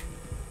 Nice.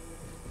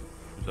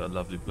 Is that a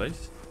lovely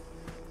place?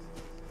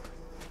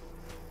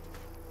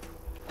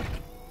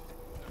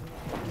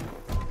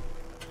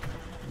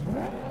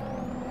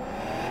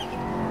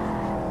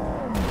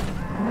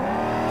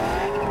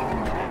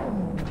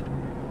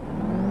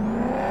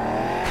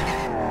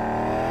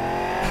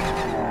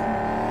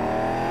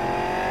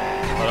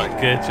 Oh,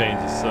 that gear change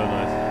is so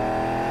nice.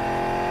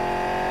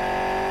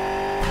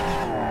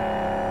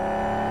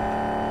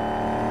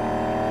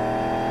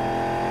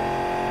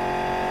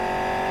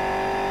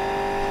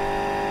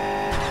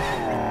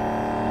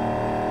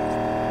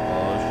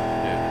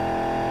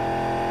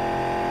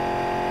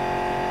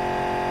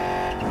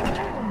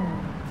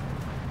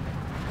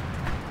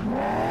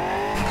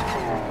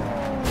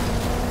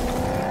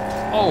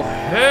 Oh,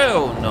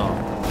 hell no.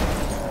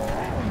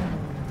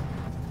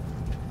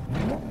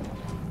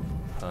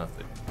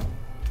 Perfect.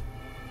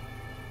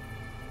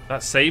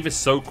 That save is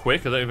so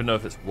quick, I don't even know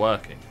if it's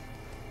working.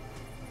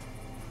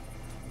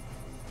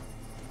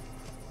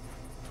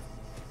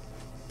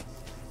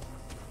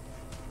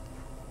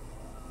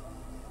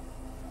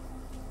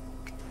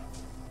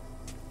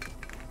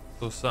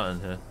 Still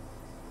something here.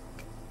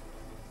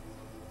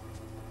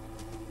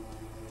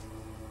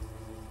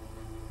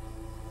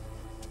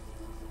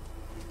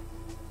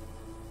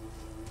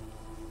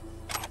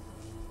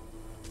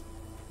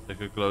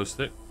 Take a glow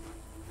stick.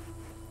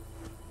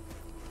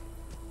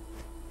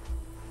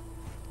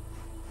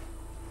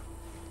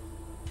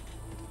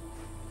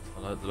 I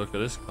like the look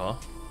of this car.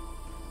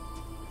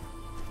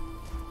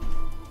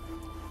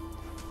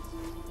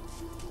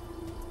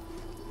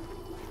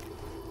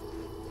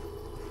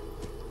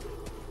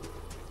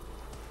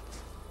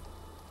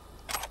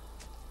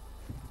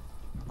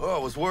 Oh, I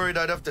was worried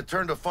I'd have to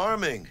turn to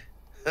farming.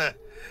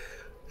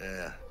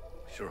 Yeah,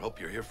 sure hope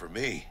you're here for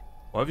me.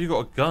 Why have you got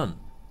a gun?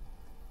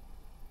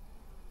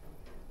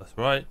 That's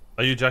right.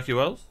 Are you Jackie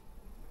Wells?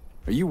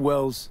 Are you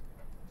Wells?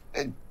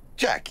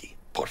 Jackie,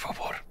 por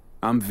favor.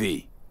 I'm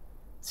V.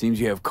 Seems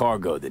you have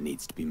cargo that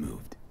needs to be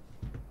moved.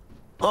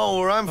 Oh,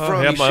 where I'm Oh, from,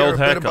 he you had my share old a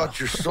bit haircut. about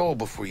your soul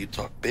before you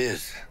talk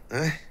biz.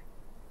 Eh?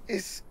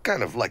 It's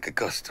kind of like a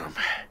custom.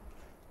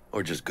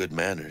 Or just good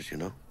manners, you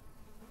know?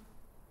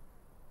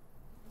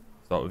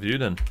 Start with you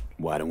then.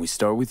 Why don't we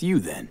start with you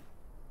then?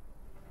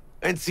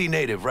 NC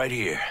native right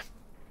here.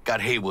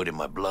 Got Haywood in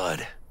my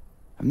blood.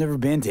 I've never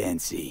been to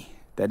NC.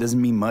 That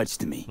doesn't mean much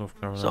to me. North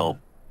Carolina. So,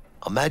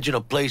 imagine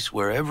a place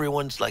where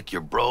everyone's like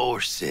your bro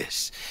or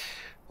sis.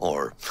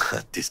 Or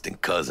a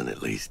distant cousin,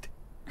 at least.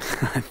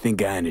 I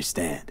think I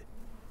understand.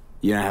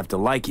 You don't have to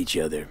like each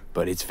other,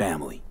 but it's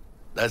family.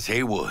 That's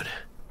Haywood.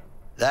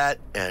 That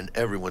and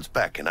everyone's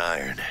back in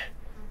iron.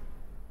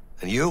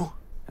 And you?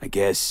 I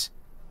guess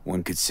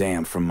one could say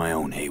I'm from my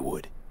own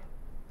Haywood.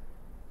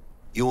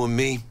 You and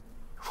me,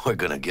 we're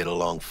gonna get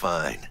along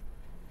fine.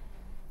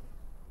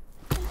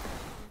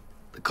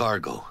 The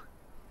cargo.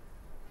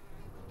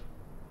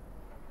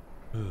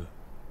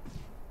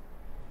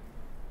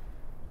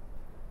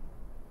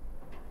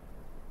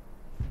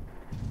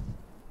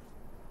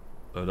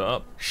 Load it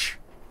up. Shh.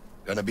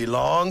 Gonna be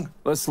long?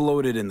 Let's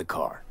load it in the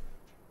car.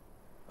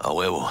 A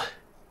huevo.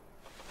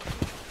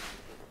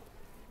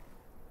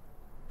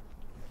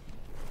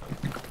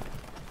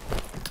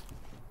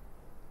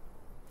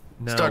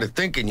 Now, Started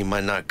thinking you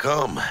might not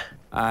come.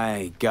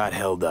 I got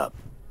held up.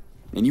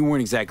 And you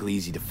weren't exactly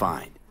easy to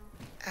find.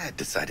 I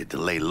decided to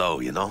lay low,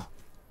 you know?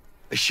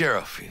 The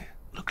sheriff, he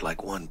looked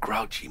like one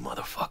grouchy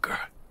motherfucker.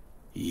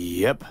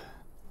 Yep.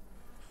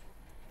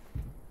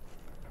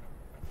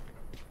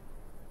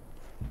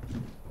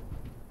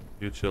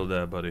 you chill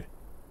there, buddy.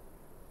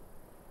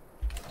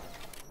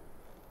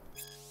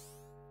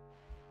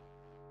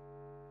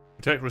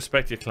 Protect,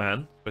 respect your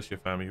clan, especially your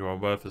family. You are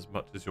worth as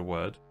much as your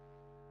word.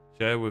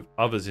 Share with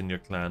others in your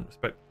clan.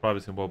 Respect the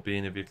privacy and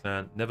well-being of your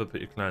clan. Never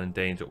put your clan in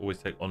danger. Always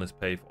take honest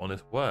pay for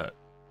honest work.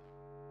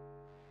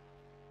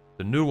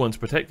 The new ones,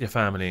 protect your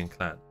family and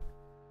clan.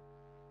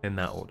 In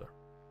that order.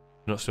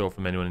 Do not steal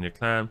from anyone in your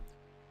clan.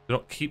 Do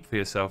not keep for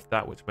yourself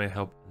that which may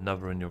help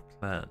another in your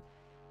clan.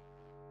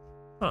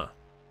 Huh.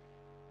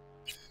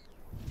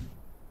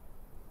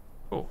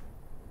 Cool.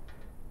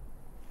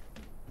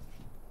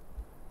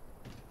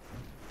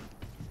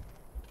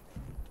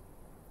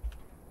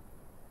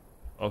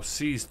 Oh,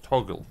 C's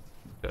toggle.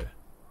 Okay.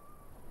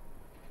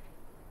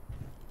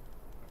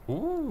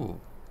 Ooh.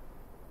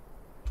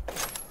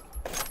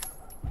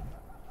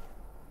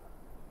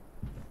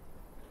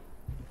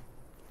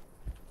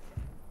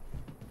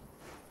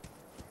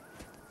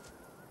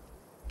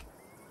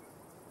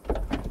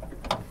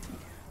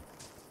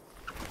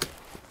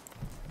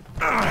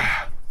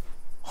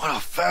 What a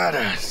fat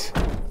ass.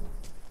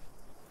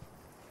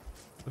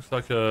 Looks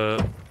like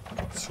a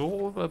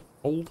sort of a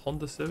old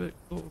Honda Civic.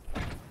 Sort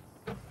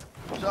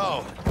of.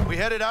 So, we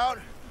headed out?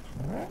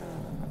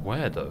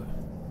 Where though?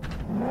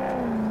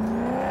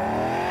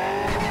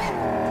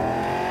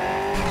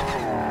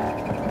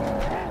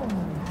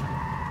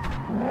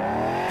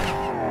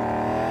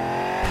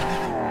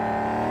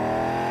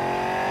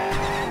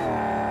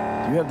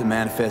 have the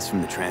manifest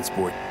from the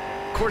transport?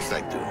 Of course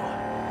I do.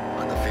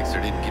 The fixer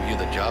didn't give you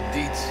the job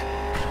deeds?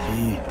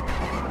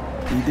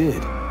 He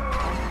did.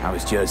 I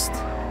was just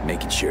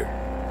making sure.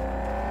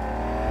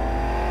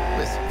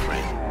 Listen,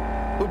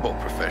 friend. We're both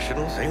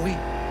professionals, ain't we?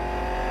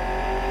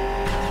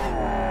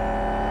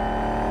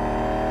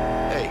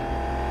 Hey,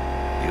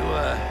 you,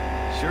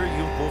 sure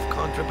you've moved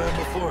contraband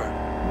before?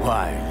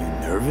 Why, are you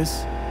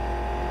nervous?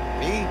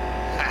 Me?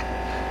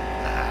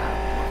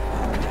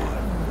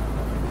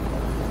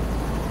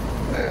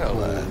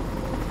 Well,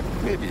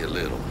 maybe a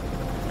little.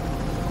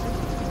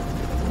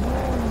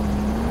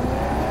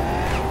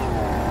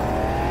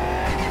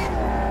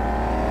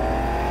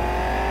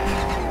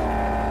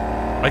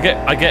 I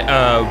get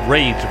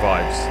Rage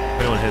vibes.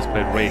 If anyone here's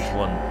played Rage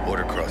 1.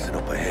 Border crossing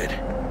up ahead.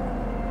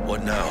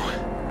 What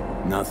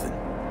now? Nothing.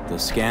 They'll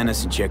scan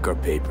us and check our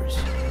papers.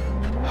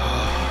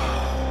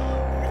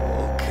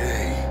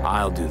 Okay.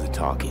 I'll do the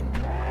talking.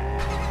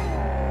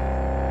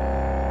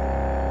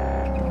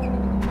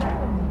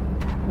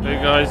 Hey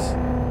guys.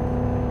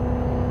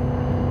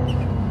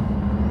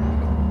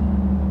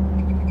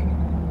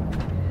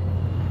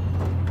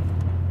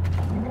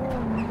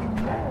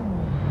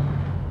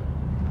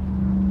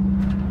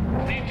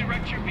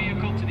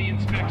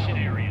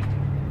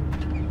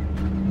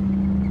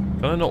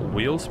 Can I not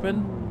wheel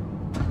spin?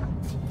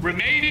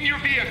 Remain in your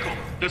vehicle.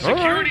 The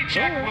security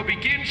check will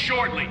begin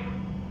shortly.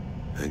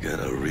 I got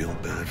a real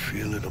bad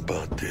feeling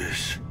about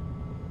this.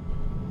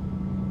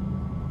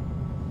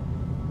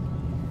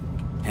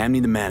 Hand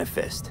me the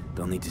manifest.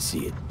 They'll need to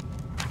see it.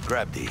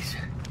 Grab these.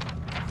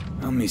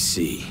 Let me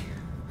see.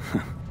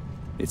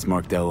 It's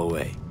marked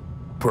LOA.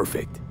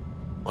 Perfect.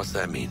 What's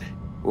that mean?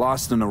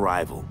 Lost on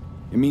arrival.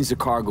 It means the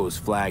cargo is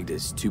flagged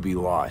as to be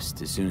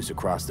lost as soon as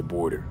across the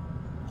border.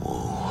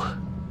 Oh,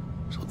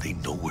 so they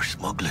know we're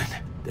smuggling.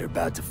 They're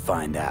about to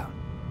find out.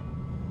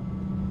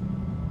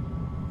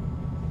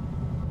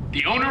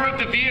 The owner of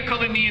the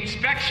vehicle in the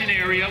inspection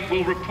area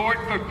will report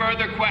for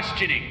further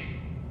questioning.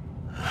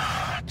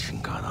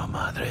 Chingada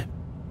madre.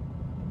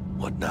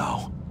 What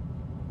now?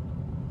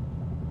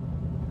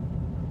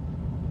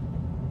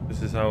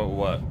 This is how it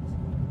works.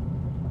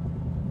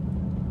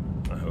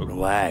 I hope.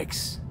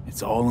 Relax.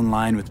 It's all in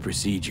line with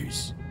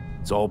procedures.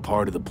 It's all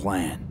part of the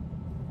plan.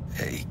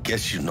 Hey,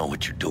 guess you know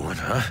what you're doing,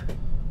 huh?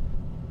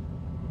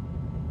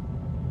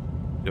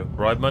 You have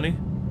bribe money?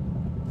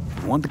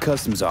 If you want the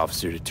customs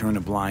officer to turn a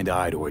blind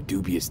eye to our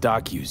dubious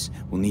dock use,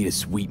 we'll need a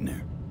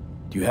sweetener.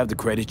 Do you have the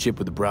credit chip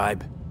with the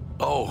bribe?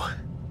 Oh,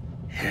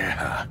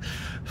 yeah.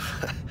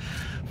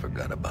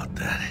 Forgot about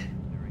that.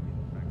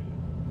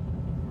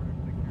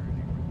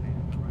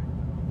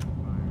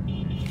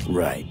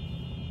 Right.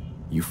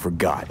 You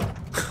forgot.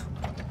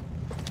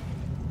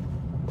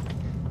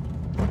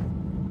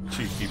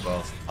 Cheeky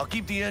bastard. I'll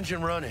keep the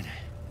engine running,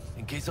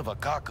 in case of a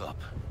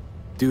cock-up.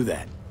 Do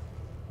that.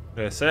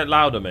 Yeah, say it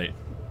louder, mate.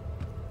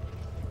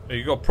 Hey,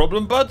 you got a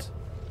problem, bud?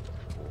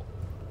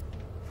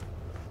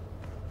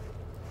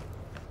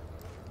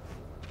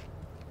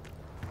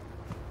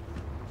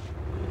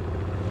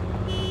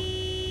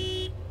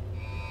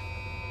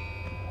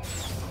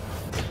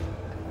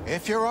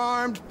 If you're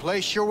armed,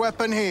 place your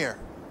weapon here.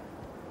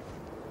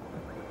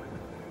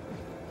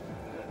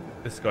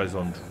 This guy's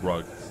on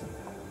drugs.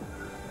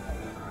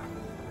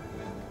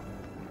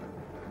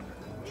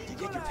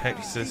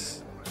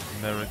 Texas,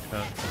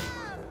 America,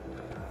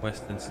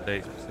 Western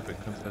States,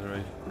 Pacific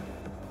Confederation,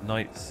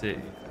 Night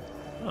City.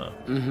 Huh.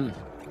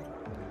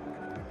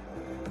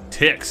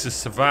 Texas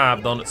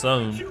survived on its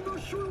own. Do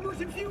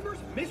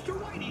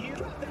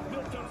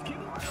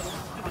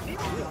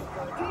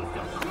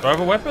I have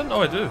a weapon?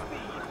 Oh, I do.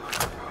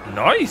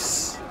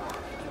 Nice!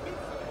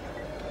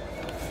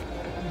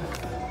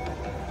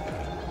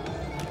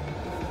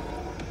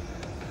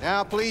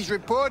 Now please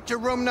report to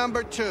room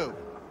number 2.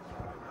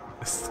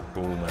 This is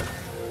cool, man.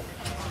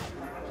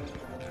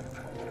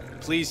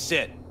 Please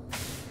sit.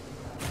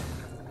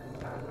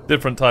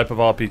 Different type of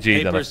RPG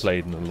than I've Papers.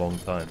 played in a long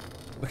time.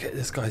 Look at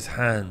this guy's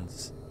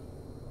hands.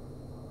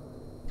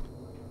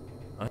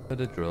 I know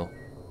the drill.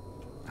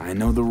 I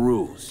know the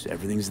rules.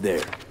 Everything's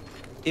there.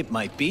 It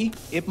might be,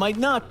 it might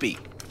not be.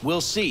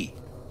 We'll see.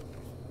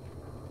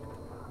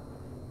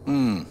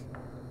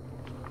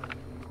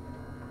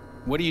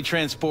 What are you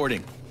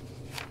transporting?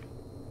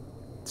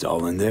 It's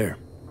all in there.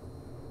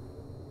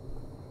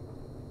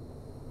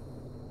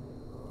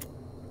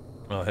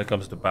 Oh, here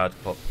comes the bad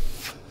cop.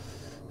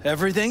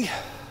 Everything?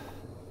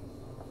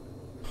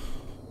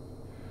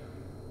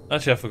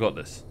 Actually, I forgot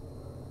this.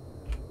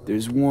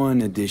 There's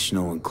one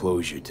additional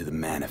enclosure to the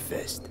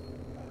manifest.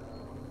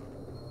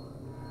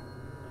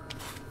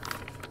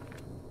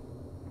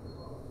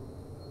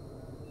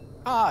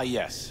 Ah,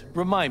 yes.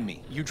 Remind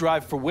me, you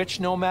drive for which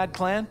nomad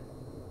clan?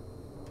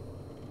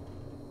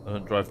 I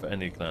don't drive for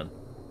any clan.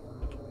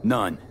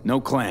 None.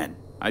 No clan.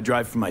 I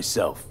drive for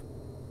myself.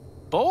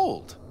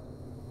 Bold.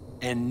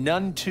 And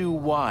none too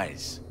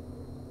wise.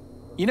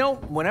 You know,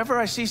 whenever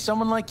I see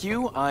someone like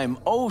you, I'm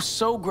oh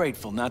so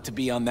grateful not to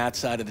be on that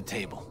side of the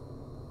table.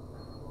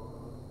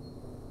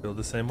 Feel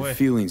the same The way.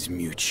 feeling's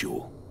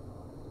mutual.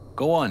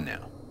 Go on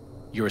now.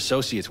 Your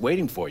associate's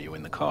waiting for you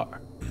in the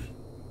car.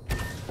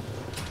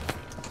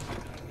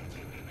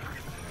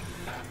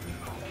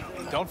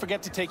 Don't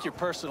forget to take your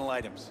personal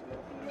items.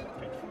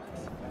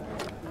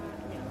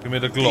 Give me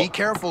the Be Glock.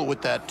 careful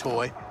with that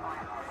toy.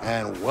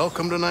 And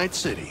welcome to Night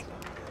City.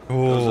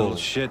 Those little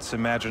shits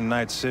imagine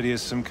Night City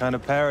as some kind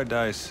of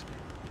paradise.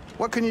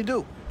 What can you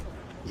do?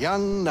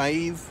 Young,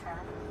 naive,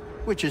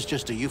 which is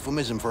just a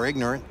euphemism for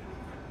ignorant.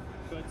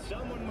 But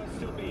someone must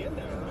still be in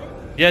there,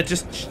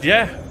 right?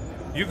 Yeah,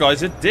 you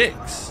guys are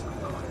dicks.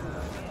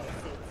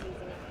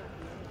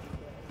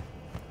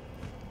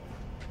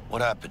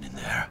 What happened in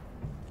there?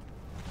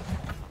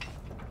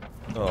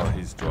 Oh,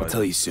 he's driving. I'll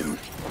tell you soon.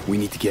 We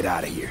need to get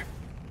out of here.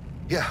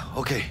 Yeah,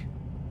 okay.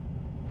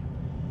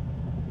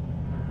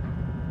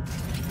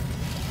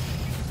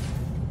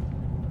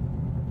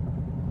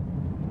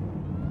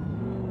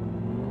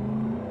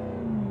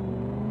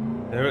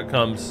 There it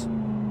comes.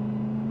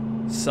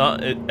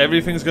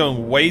 Everything's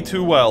going way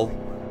too well.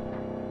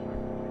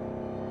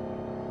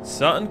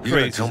 Something You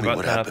gotta crazy tell is me about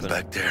what to happened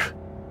happen. back there.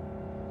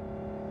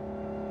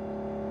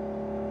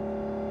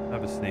 I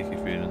have a sneaky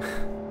feeling.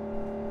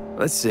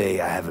 Let's say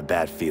I have a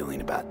bad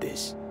feeling about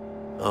this.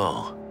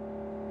 Oh.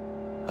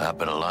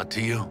 Happened a lot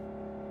to you?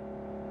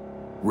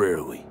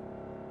 Rarely.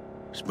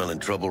 Smelling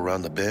trouble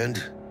around the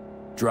bend?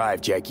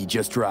 Drive, Jackie,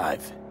 just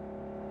drive.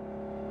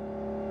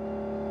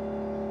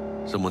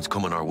 Someone's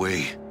coming our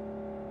way.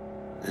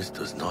 This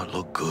does not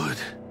look good.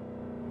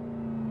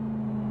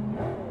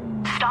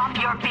 Stop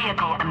your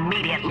vehicle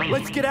immediately.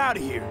 Let's get out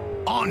of here.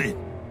 On it!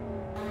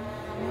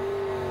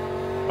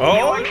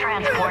 Oh! You're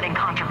transporting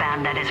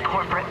contraband that is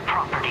corporate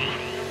property.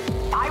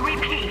 I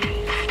repeat,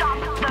 stop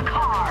the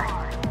car.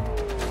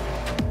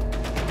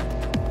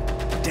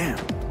 Damn.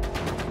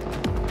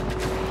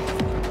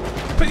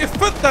 Put your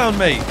foot down,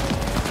 mate!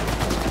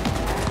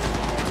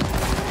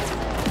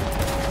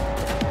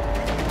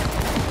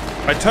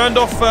 I turned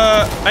off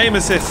aim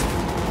assist.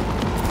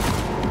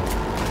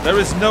 There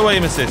is no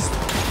aim assist.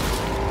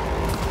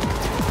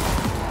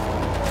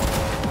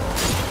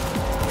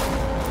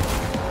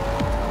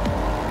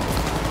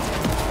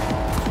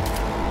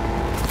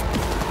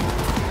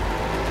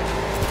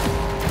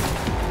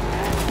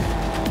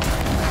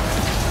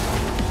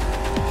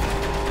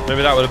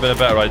 Maybe that would have been a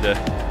better idea.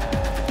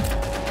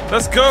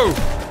 Let's go!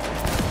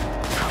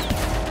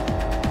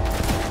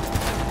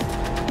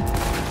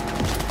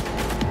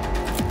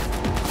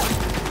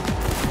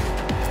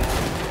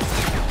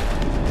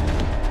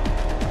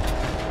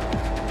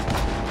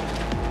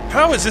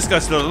 How is this guy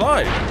still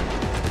alive?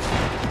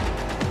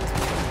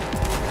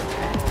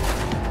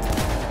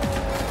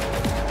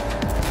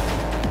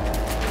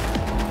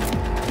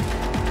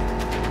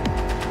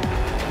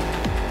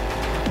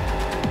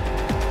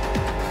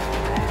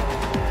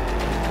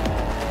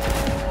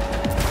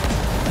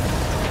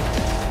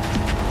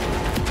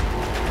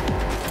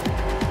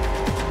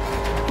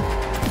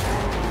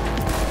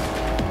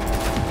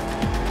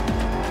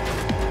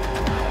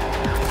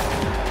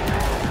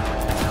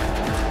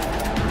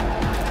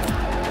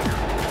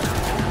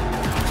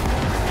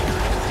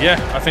 Yeah,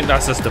 I think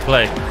that's just the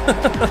play.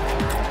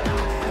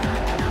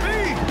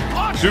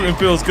 Shooting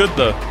feels good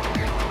though.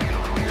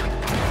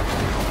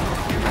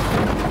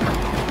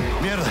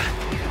 Mierda.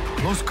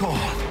 Close call.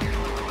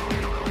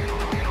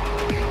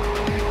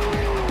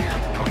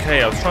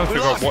 Okay, I was trying to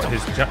figure out what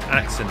his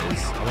accent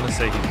is. I want to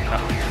say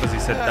because he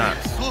said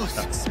that.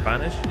 That's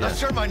Spanish? Yeah. Not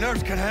sure my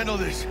nerves can handle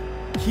this.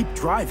 Keep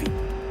driving.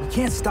 We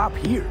can't stop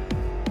here.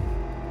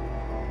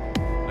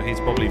 So he's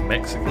probably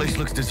Mexican. Place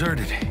looks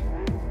deserted.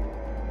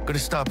 Gonna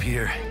stop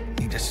here.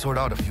 Need to sort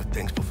out a few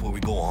things before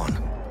we go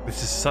on.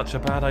 This is such a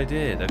bad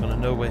idea. They're gonna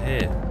know we're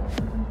here.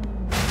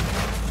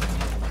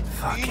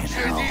 Fucking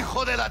hell.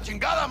 Hijo de la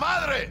chingada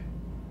madre!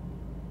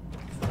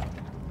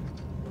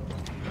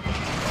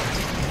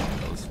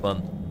 That was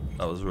fun.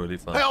 That was really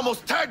fun. I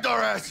almost tagged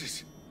our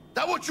asses.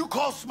 That what you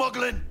call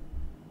smuggling?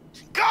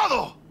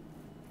 Chingado!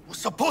 Was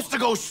supposed to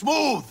go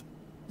smooth.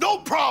 No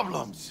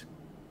problems.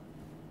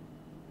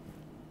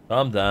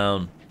 Calm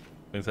down.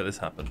 Things like this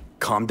happen.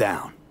 Calm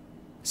down.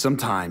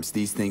 Sometimes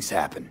these things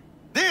happen.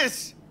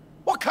 This?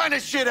 What kind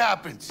of shit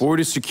happens?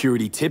 Border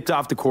security tipped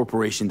off the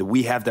corporation that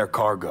we have their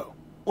cargo.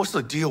 What's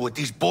the deal with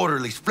these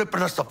borderlies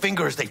flipping us the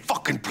finger as they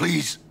fucking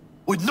please?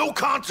 With no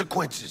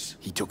consequences.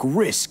 He took a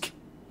risk.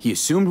 He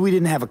assumed we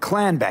didn't have a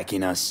clan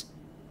backing us,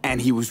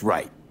 and he was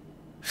right.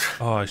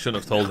 Oh, I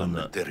shouldn't have told him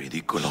that.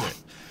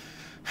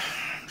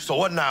 So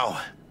what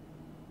now?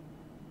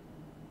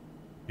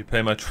 You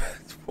pay my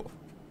transport.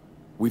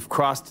 We've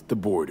crossed the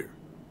border.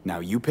 Now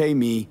you pay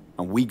me,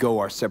 and we go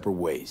our separate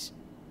ways.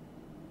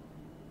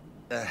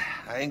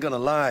 I ain't gonna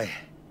lie.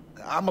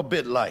 I'm a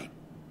bit light.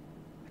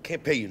 I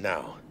can't pay you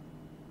now.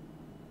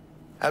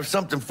 I have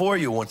something for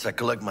you once I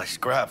collect my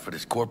scrap for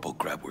this corpo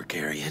crap we're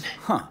carrying.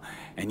 Huh.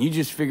 And you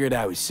just figured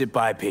I would sit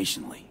by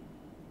patiently.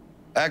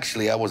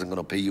 Actually, I wasn't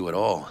gonna pay you at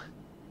all.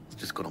 I was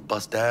just gonna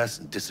bust ass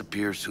and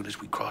disappear as soon as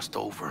we crossed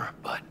over,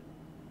 but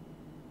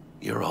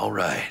you're all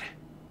right.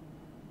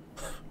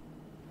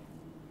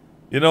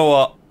 You know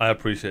what? I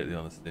appreciate the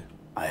honesty.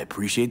 I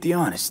appreciate the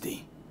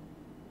honesty.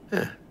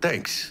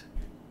 Thanks.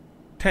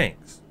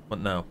 Thanks. What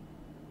now?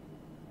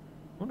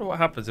 I wonder what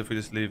happens if we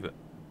just leave it.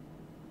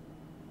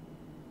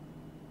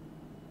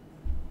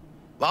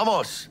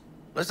 Vamos.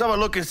 Let's have a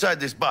look inside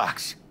this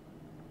box.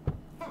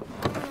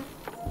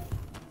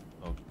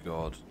 Oh,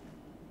 God.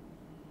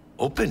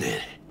 Open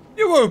it.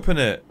 You open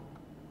it.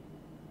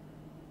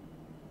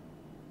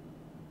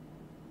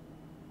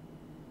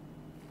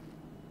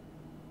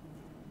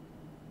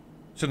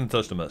 Shouldn't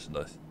touch the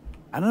merchandise.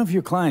 I don't know if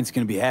your client's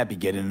gonna be happy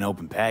getting an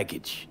open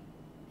package.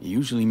 It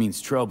usually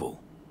means trouble.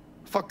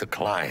 Fuck the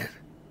client.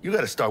 You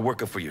gotta start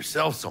working for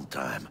yourself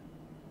sometime.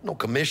 No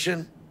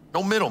commission,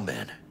 no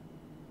middleman.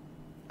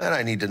 And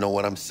I need to know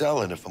what I'm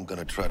selling if I'm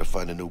gonna try to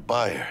find a new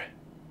buyer.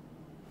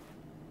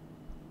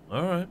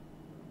 Alright.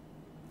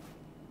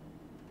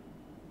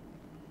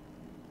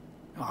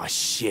 Oh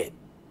shit.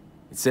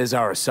 It says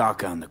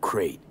Arasaka on the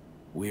crate.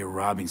 We're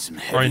robbing some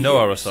heavy I know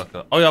hitters.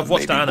 Arasaka. Oh yeah, I've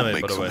watched the Maybe we'll anime,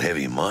 make by the some way.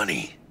 heavy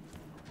money.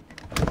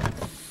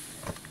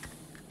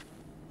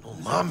 Oh,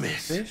 mames.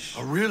 Fish?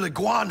 A real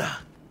iguana.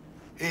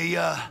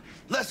 A,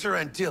 lesser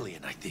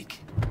Antillean, I think.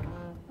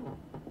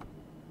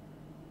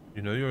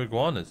 You know your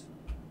iguanas.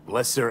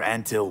 Lesser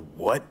Antil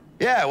what?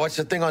 Yeah, I watched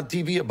a thing on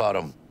TV about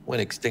them.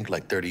 Went extinct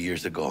like 30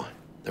 years ago.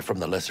 They're from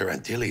the Lesser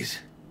Antilles.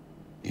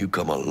 You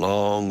come a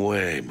long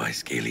way, my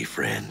scaly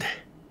friend.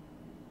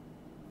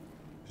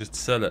 Just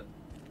sell it.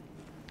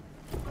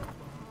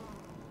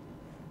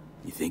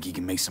 You think you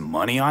can make some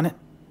money on it?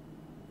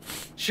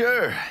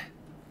 Sure.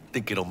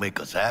 Think it'll make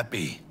us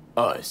happy.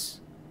 Us?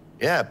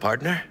 Yeah,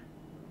 partner.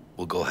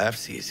 We'll go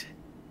halfsies.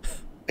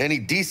 Any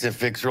decent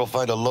fixer will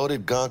find a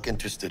loaded gonk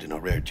interested in a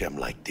rare gem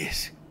like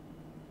this.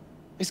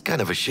 It's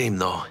kind of a shame,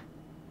 though.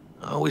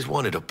 I always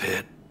wanted a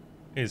pet.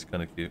 He's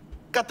kind of cute.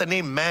 Got the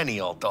name Manny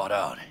all thought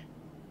out.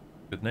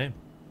 Good name.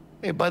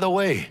 Hey, by the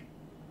way,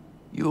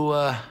 you,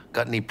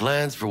 got any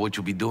plans for what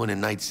you'll be doing in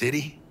Night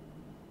City?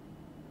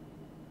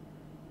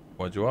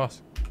 Why'd you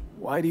ask?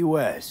 Why do you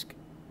ask?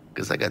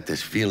 Because I got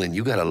this feeling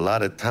you got a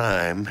lot of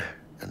time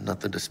and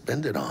nothing to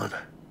spend it on.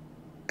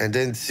 And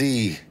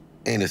NC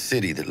ain't a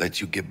city that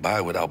lets you get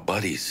by without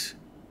buddies.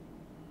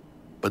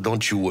 But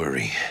don't you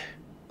worry.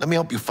 Let me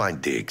help you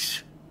find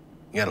digs.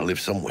 You gotta live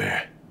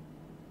somewhere.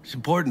 It's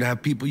important to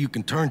have people you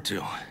can turn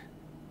to.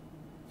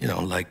 You know,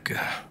 like,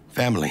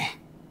 family.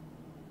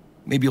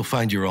 Maybe you'll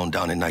find your own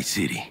down in Night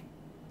City.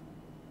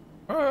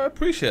 I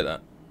appreciate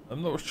that.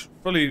 I'm not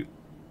fully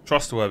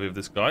trustworthy of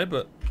this guy,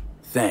 but...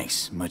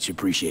 Thanks, much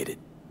appreciated.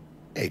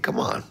 Hey, come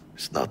on.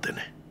 It's nothing.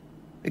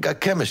 We got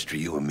chemistry,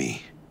 you and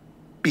me.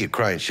 Be a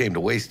crying shame to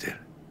waste it.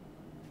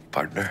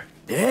 Partner?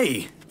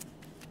 Hey!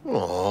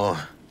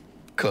 Aw,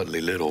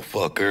 cuddly little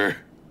fucker.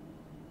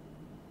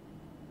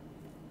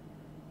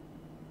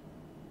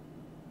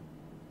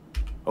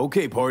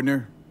 Okay,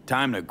 partner.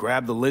 Time to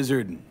grab the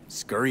lizard and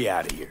scurry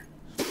out of here.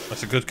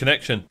 That's a good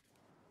connection.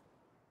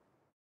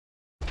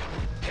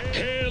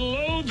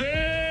 Hello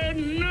there,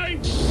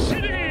 Night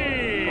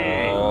City!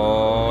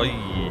 Oh,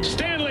 yeah.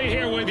 Stanley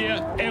here with you,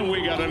 and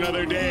we got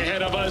another day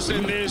ahead of us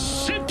in this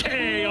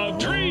city of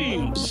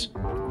dreams.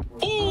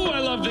 Ooh, I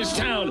love this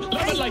town.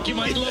 Love it like you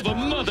might love a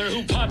mother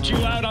who popped you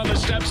out on the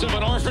steps of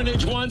an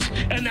orphanage once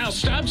and now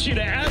stops you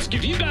to ask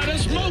if you got a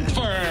smoke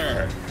for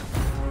her.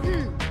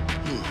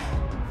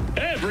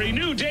 Every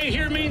new day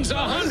here means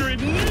 100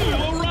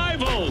 new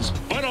arrivals,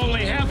 but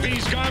only half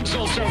these gonks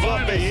will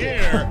survive a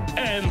year,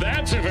 and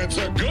that's if it's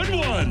a good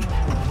one.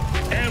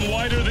 And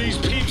why do these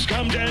peeps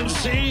come to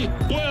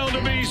NC? Well,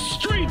 to be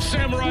street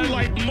samurai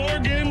like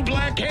Morgan,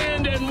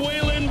 Blackhand, and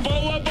Waylon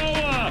Boa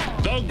Boa.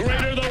 The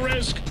greater the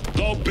risk,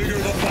 the bigger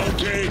the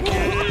bounty,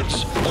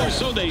 kids. Or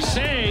so they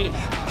say.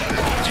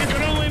 But you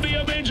can only be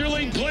a major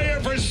league player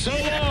for so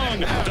long.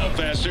 The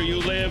faster you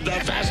live, the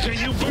faster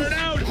you burn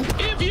out.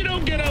 If you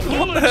don't get a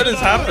bullet What the hell to is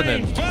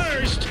happening? brain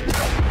first.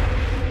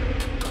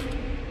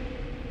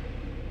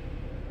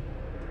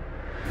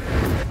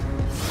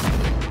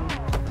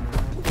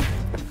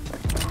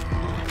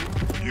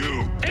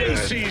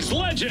 NC's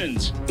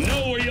legends.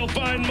 Know where you'll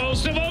find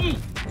most of them?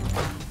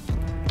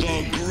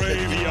 The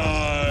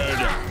graveyard.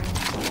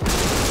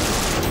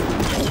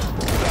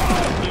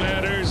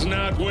 Matters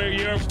not where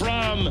you're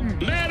from.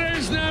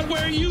 Matters not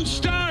where you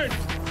start.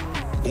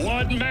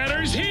 What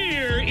matters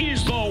here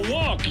is the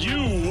walk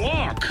you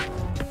walk.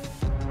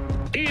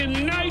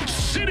 In Night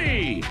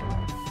City.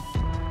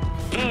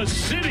 The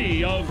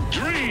city of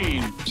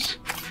dreams.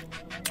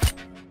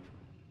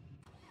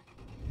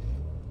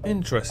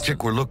 Interesting.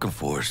 Chick we're looking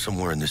for is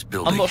somewhere in this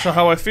building. I'm not sure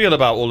how I feel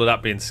about all of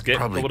that being skipped.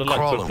 Probably I would have liked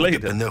to have crawling played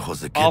with the it. pendejos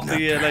that Half a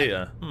kidnapped year her.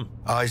 later.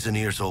 Eyes and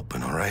ears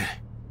open, all right?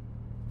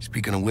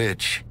 Speaking of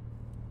which,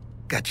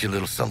 got you a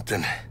little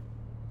something.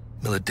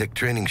 Militech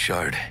training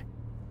shard.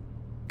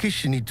 In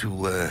case you need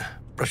to,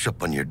 brush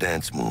up on your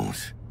dance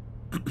moves.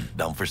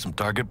 Down for some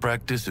target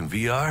practice in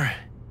VR?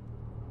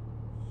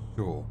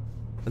 Sure.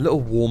 A little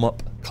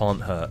warm-up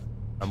can't hurt.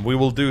 And we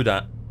will do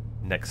that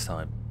next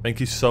time. Thank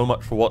you so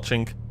much for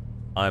watching.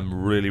 I'm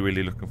really,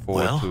 really looking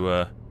forward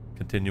to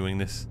continuing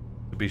this.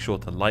 So be sure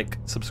to like,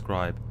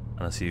 subscribe,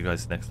 and I'll see you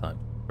guys next time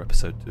for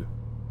episode 2.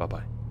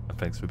 Bye-bye. And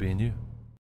thanks for being you.